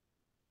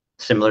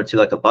similar to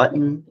like a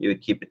button, you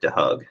would keep it to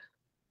hug.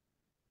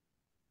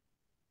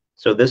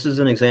 So this is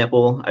an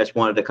example I just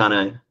wanted to kind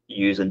of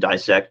use and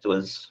dissect,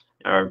 was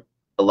our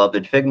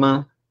beloved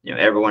Figma. You know,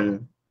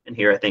 everyone in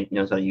here I think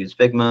knows how to use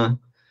Figma.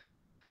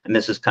 And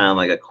this is kind of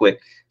like a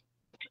quick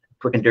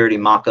and dirty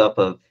mock-up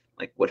of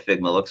like what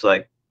Figma looks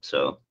like.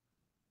 So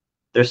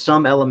there's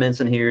some elements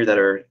in here that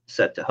are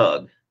set to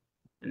hug,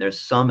 and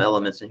there's some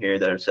elements in here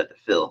that are set to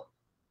fill.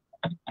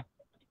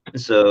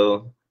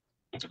 So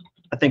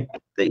I think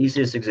the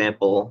easiest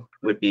example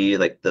would be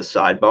like the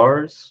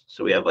sidebars.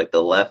 So we have like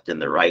the left and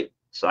the right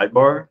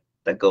sidebar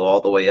that go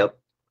all the way up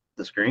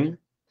the screen.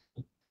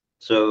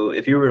 So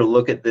if you were to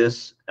look at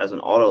this as an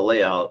auto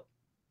layout,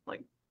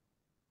 like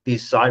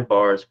these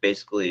sidebars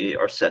basically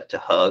are set to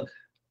hug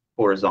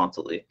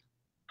horizontally.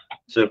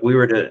 So if we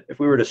were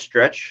to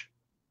stretch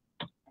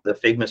the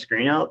Figma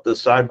screen out, the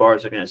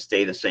sidebars are going to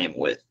stay the same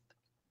width.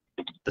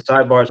 The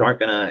sidebars aren't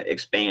going to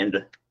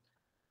expand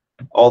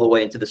all the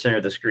way into the center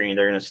of the screen.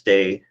 They're going to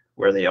stay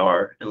where they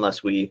are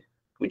unless we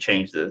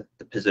change the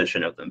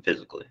position of them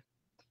physically.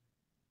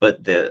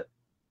 But the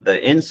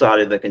inside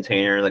of the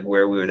container, like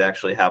where we would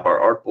actually have our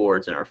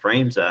artboards and our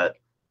frames at,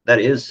 that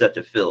is set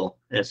to fill,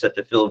 and it's set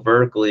to fill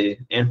vertically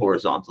and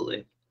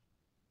horizontally.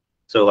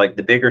 So like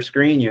the bigger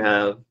screen you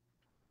have,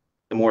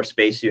 the more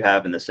space you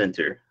have in the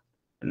center.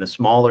 And the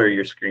smaller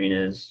your screen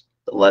is,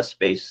 the less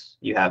space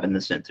you have in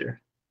the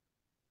center.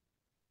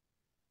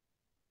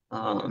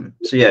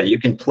 So yeah, you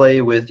can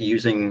play with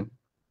using,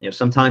 you know,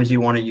 sometimes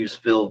you want to use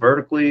fill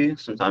vertically,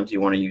 sometimes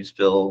you want to use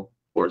fill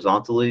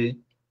horizontally,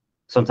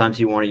 sometimes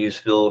you want to use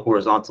fill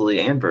horizontally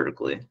and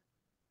vertically.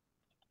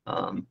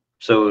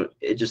 So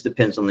it just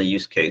depends on the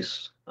use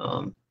case.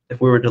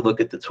 If we were to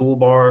look at the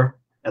toolbar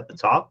at the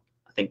top,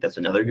 I think that's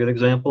another good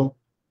example.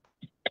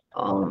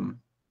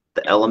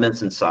 The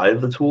elements inside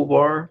of the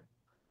toolbar,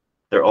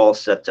 they're all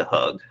set to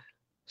hug.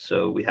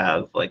 So we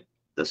have like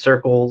the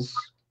circles,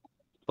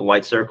 the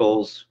white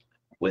circles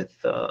with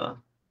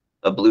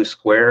a blue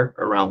square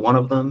around one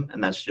of them,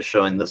 and that's just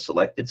showing the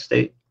selected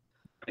state.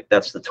 Like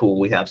that's the tool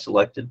we have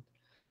selected.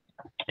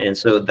 And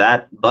so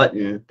that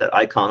button, that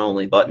icon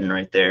only button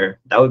right there,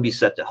 that would be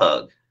set to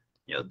hug.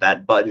 You know,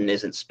 that button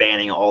isn't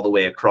spanning all the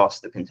way across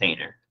the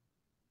container.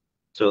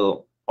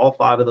 So all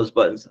 5 of those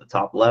buttons at the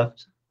top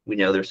left, we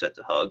know they're set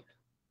to hug.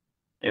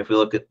 And if we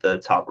look at the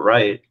top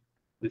right,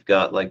 we've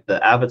got like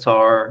the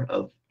avatar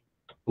of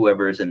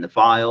whoever is in the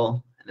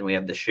file, and then we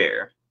have the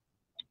share.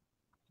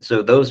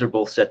 So those are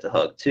both set to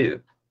hug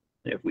too.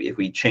 If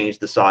we change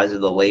the size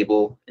of the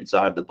label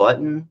inside the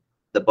button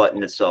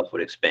itself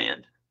would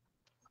expand.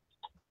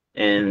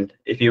 And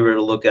if you were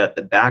to look at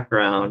the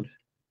background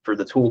for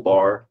the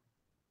toolbar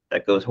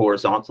that goes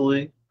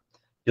horizontally,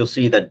 you'll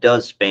see that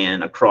does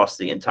span across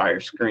the entire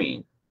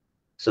screen.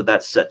 So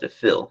that's set to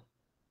fill.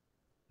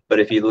 But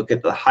if you look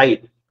at the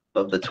height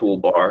of the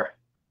toolbar,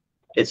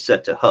 it's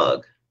set to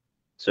hug.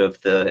 So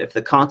if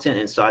the content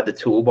inside the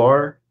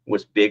toolbar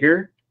was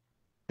bigger,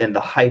 then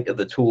the height of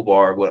the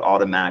toolbar would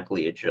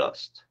automatically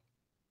adjust.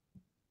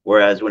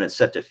 Whereas when it's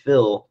set to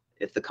fill,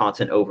 if the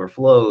content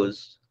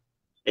overflows,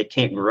 it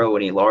can't grow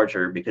any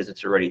larger because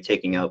it's already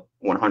taking up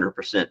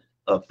 100%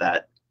 of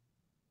that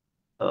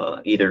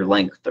either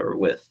length or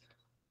width.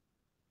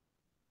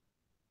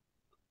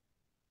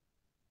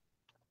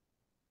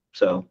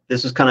 So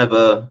this is kind of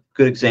a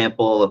good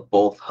example of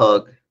both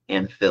hug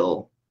and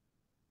fill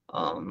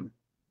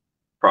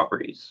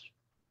properties.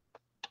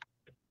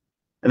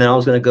 And then I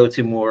was going to go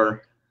to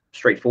more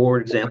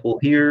straightforward example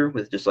here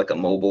with just like a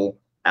mobile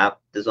app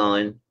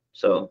design.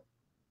 So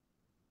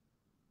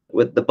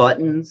With the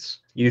buttons,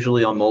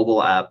 usually on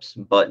mobile apps,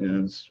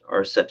 buttons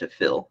are set to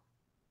fill.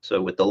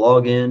 So with the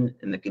login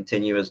and the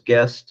continuous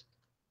guest,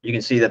 you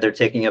can see that they're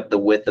taking up the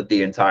width of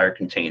the entire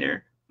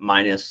container,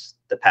 minus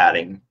the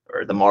padding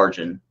or the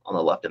margin on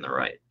the left and the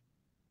right.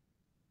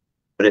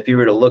 But if you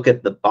were to look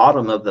at the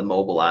bottom of the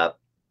mobile app,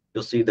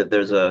 you'll see that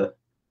there's a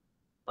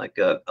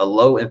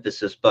low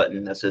emphasis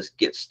button that says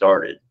get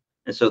started.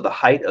 And so the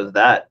height of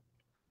that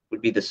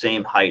would be the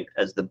same height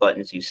as the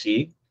buttons you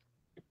see,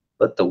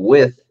 but the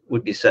width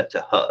would be set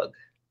to hug.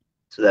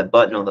 So that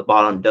button on the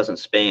bottom doesn't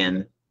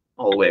span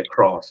all the way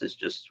across. It's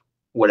just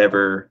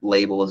whatever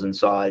label is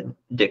inside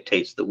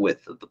dictates the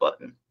width of the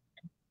button.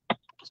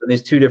 So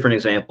these two different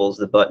examples,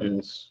 the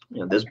buttons,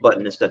 this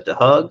button is set to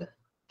hug,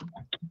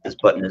 this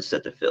button is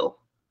set to fill.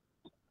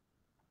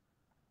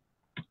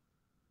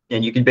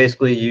 And you can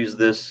basically use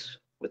this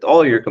with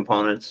all your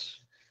components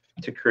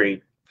to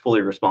create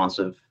fully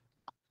responsive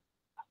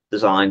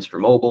designs for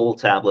mobile,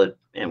 tablet,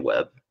 and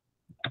web.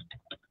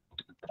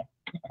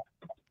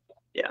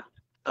 Yeah.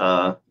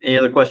 Any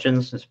other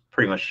questions? It's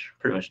pretty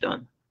much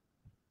done.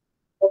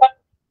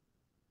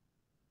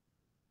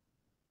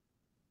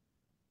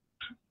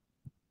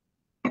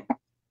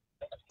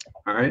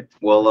 All right.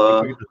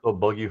 Well, We could still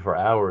bug you for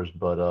hours,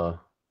 but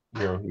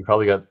you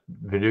probably got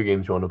video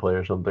games you want to play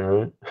or something,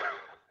 right?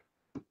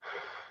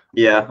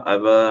 yeah,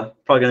 I'm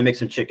probably gonna make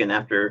some chicken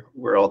after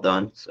we're all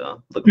done.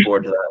 So looking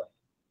forward to that.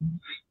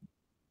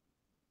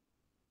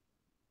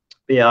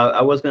 But yeah,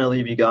 I was gonna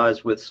leave you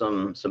guys with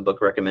some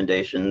book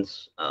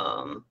recommendations.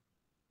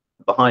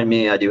 Behind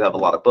me, I do have a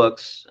lot of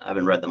books. I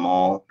haven't read them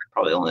all,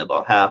 probably only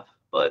about half,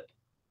 but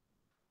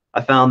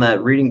I found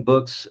that reading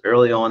books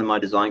early on in my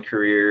design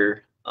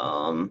career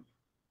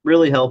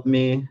really helped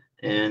me.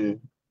 And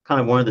kind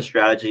of one of the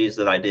strategies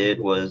that I did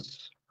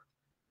was,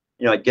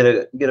 I'd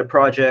get a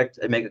project,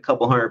 I'd make a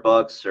couple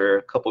 $100 or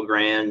a couple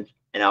grand,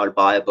 and I would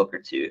buy a book or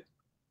two.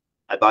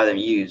 I'd buy them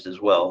used as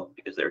well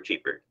because they're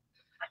cheaper.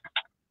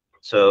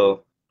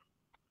 So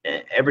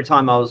every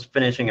time I was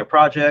finishing a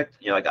project,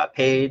 I got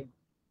paid.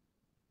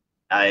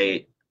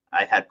 I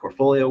had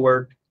portfolio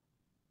work,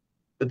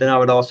 but then I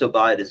would also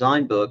buy a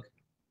design book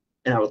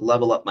and I would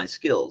level up my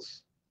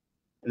skills.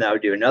 And I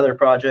would do another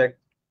project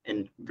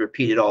and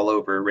repeat it all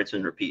over, rinse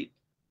and repeat.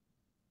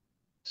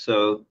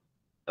 So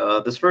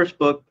this first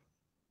book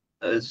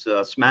is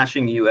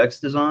Smashing UX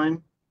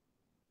Design.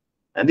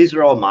 And these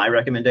are all my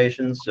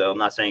recommendations. So I'm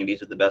not saying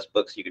these are the best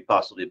books you could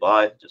possibly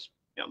buy, just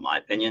my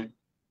opinion.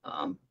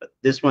 But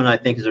this one I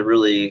think is a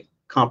really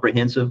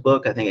comprehensive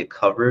book. I think it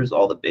covers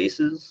all the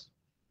bases.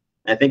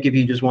 I think if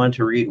you just wanted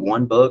to read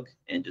one book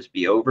and just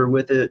be over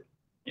with it,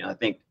 I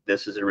think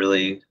this is a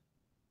really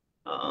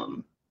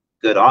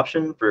good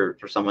option for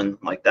someone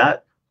like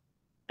that.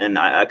 And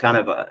I kind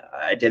of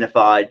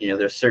identified,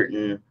 there's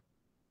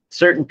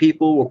certain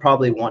people will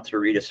probably want to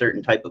read a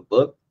certain type of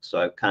book. So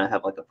I kind of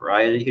have like a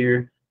variety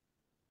here.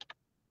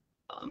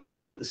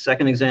 The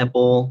second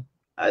example,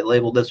 I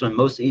labeled this one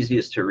most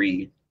easiest to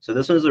read. So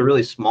this one is a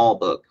really small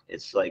book.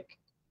 It's like,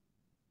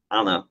 I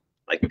don't know,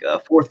 like a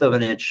fourth of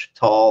an inch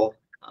tall.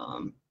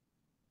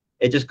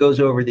 It just goes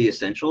over the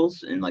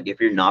essentials. And like,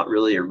 if you're not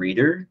really a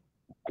reader,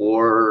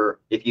 or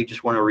if you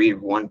just want to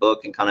read one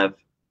book and kind of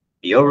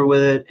be over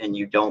with it and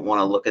you don't want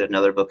to look at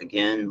another book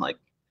again, like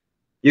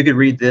you could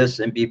read this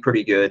and be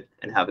pretty good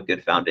and have a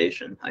good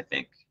foundation, I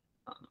think.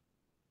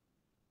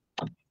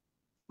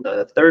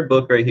 The third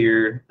book right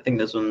here, I think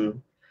this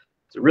one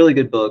is a really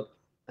good book.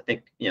 I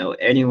think,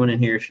 anyone in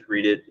here should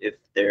read it if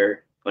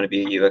they're going to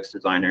be a UX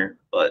designer,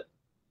 but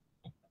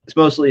it's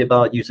mostly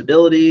about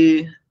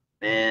usability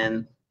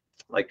and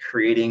like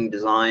creating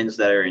designs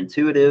that are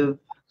intuitive.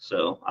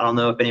 So I don't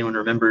know if anyone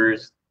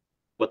remembers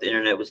what the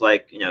internet was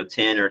like,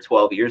 10 or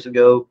 12 years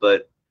ago,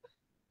 but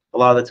a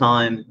lot of the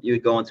time you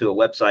would go into a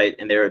website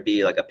and there would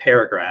be like a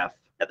paragraph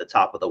at the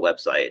top of the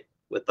website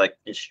with like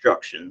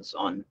instructions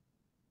on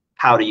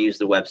how to use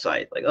the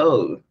website. Like,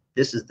 oh,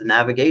 this is the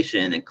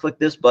navigation and click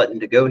this button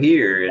to go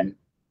here. And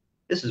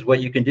this is what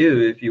you can do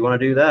if you want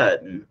to do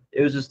that. And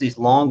it was just these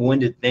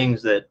long-winded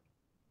things that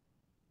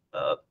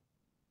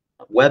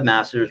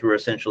webmasters were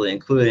essentially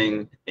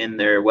including in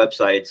their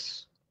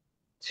websites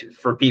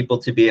for people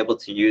to be able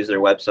to use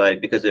their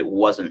website because it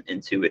wasn't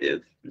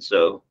intuitive. And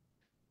so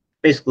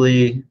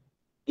basically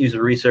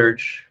user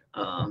research,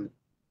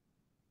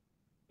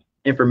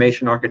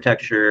 information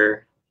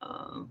architecture,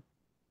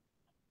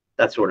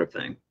 that sort of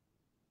thing.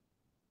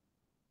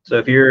 So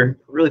if you're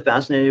really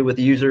fascinated with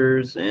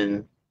users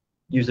and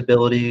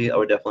usability, I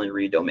would definitely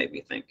read Don't Make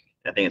Me Think.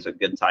 I think it's a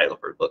good title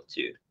for a book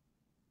too.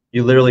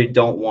 You literally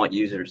don't want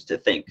users to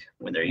think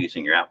when they're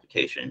using your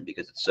application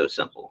because it's so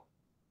simple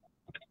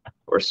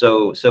or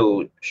so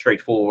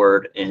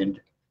straightforward and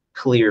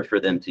clear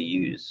for them to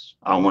use.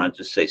 I don't want to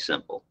just say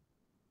simple.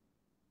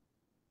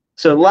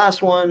 So the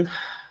last one,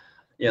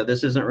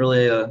 this isn't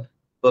really a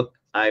book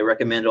I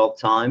recommend all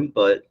the time,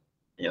 but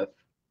if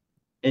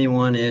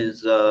anyone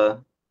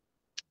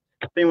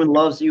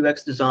loves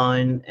UX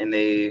design and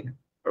they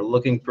are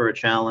looking for a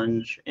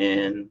challenge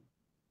and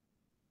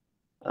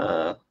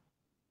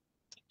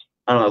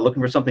I don't know,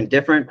 looking for something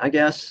different, I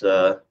guess.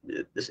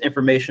 This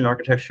information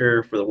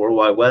architecture for the World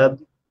Wide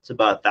Web, it's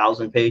about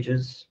 1,000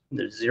 pages.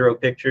 There's 0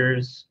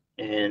 pictures,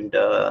 and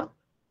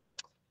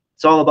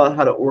it's all about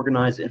how to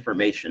organize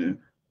information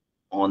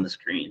on the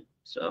screen.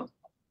 So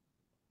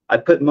I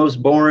put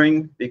most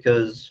boring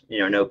because, you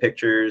know, no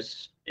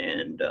pictures,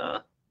 and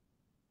I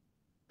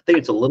think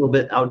it's a little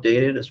bit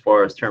outdated as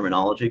far as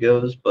terminology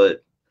goes,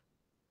 but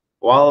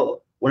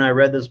when I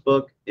read this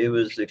book, it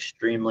was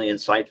extremely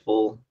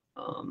insightful.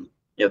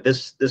 You know,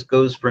 this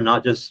goes for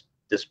not just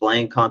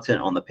displaying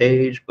content on the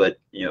page, but,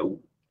 you know,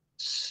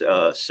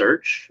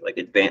 search, like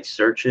advanced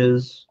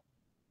searches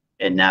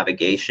and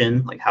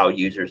navigation, like how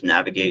users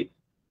navigate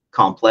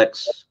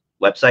complex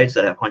websites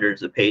that have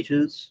hundreds of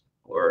pages,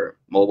 or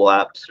mobile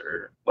apps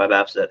or web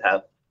apps that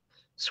have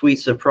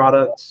suites of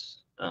products.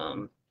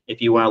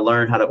 If you want to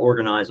learn how to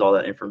organize all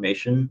that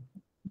information,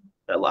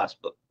 that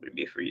last book would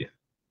be for you.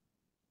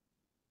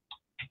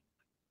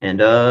 And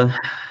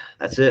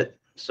that's it.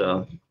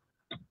 So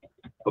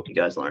hope you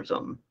guys learned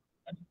something.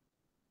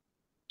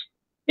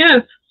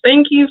 Yes,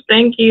 thank you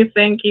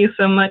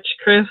so much,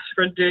 Chris,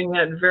 for doing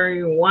that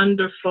very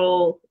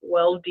wonderful,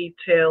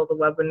 well-detailed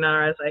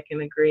webinar, as I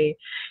can agree.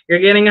 You're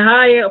getting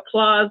high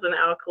applause and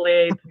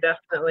accolades,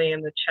 definitely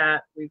in the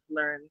chat. We've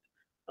learned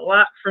a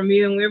lot from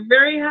you, and we're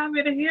very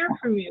happy to hear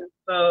from you.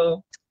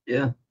 So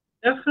yeah,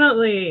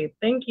 definitely,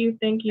 thank you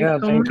Yeah,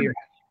 so thank much. you.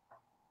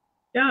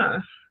 Yeah,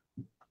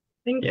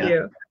 thank Yeah.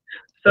 you.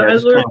 So yeah, I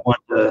as just we're kind of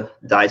want to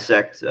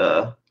dissect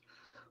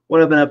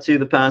what I've been up to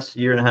the past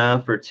year and a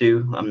half or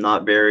two. I'm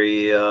not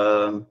very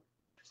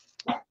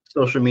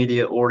social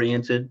media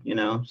oriented, you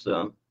know,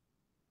 so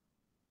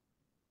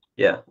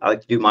yeah, I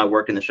like to do my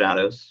work in the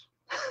shadows.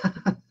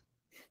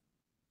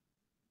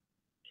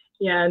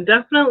 Yeah,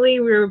 definitely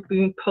we'll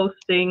be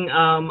posting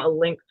a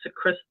link to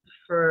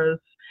Christopher's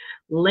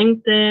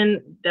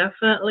LinkedIn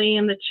definitely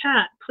in the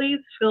chat. Please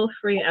feel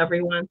free,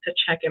 everyone, to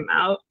check him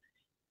out.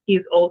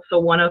 He's also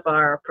one of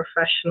our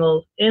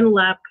professionals in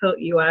Lab Coat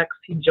UX.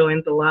 He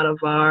joins a lot of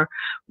our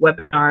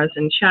webinars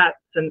and chats,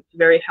 and it's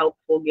very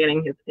helpful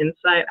getting his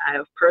insight. I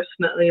have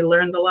personally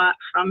learned a lot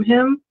from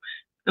him,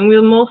 and we'd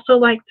also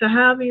like to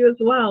have you as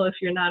well if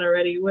you're not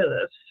already with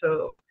us.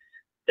 So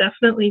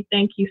definitely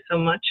thank you so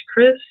much,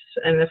 Chris.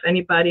 And if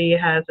anybody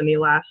has any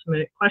last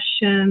minute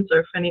questions or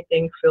if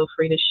anything, feel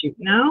free to shoot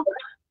now.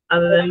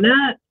 Other than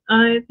that,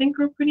 I think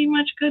we're pretty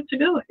much good to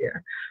go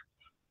here.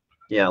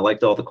 Yeah, I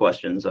liked all the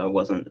questions. I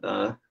wasn't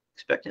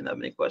expecting that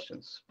many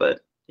questions,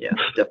 but yeah,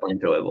 definitely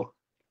enjoyable.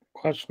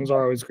 Questions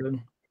are always good.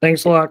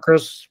 Thanks a lot,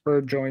 Chris,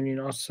 for joining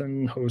us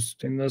and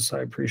hosting this. I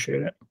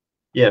appreciate it.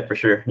 Yeah, for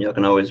sure. You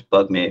can always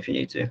bug me if you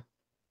need to.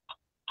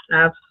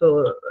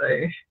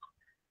 Absolutely.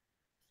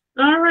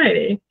 All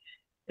righty.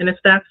 And if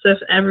that's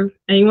just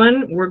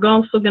anyone, we're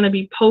also going to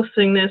be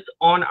posting this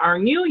on our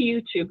new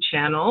YouTube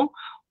channel,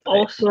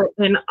 also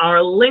in our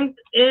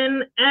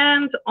LinkedIn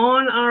and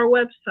on our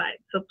website.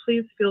 So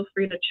please feel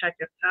free to check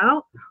us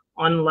out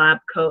on Lab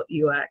Coat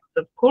UX.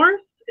 Of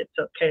course, it's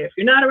okay if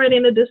you're not already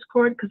in the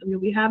Discord, because we'll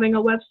be having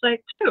a website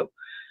too.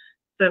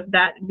 So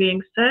that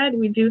being said,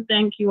 we do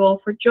thank you all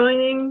for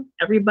joining,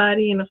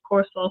 everybody, and of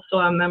course also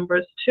our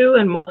members too,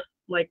 and most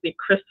likely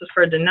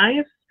Christopher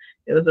Denais.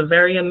 It was a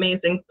very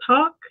amazing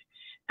talk,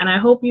 and I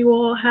hope you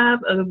all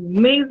have an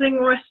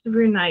amazing rest of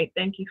your night.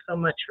 Thank you so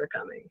much for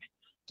coming.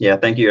 Yeah,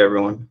 thank you,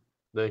 everyone.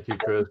 Thank you,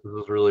 Chris. This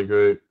was really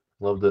great.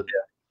 Loved it.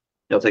 Yeah.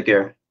 Y'all take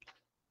care.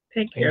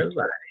 Take care.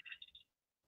 Bye.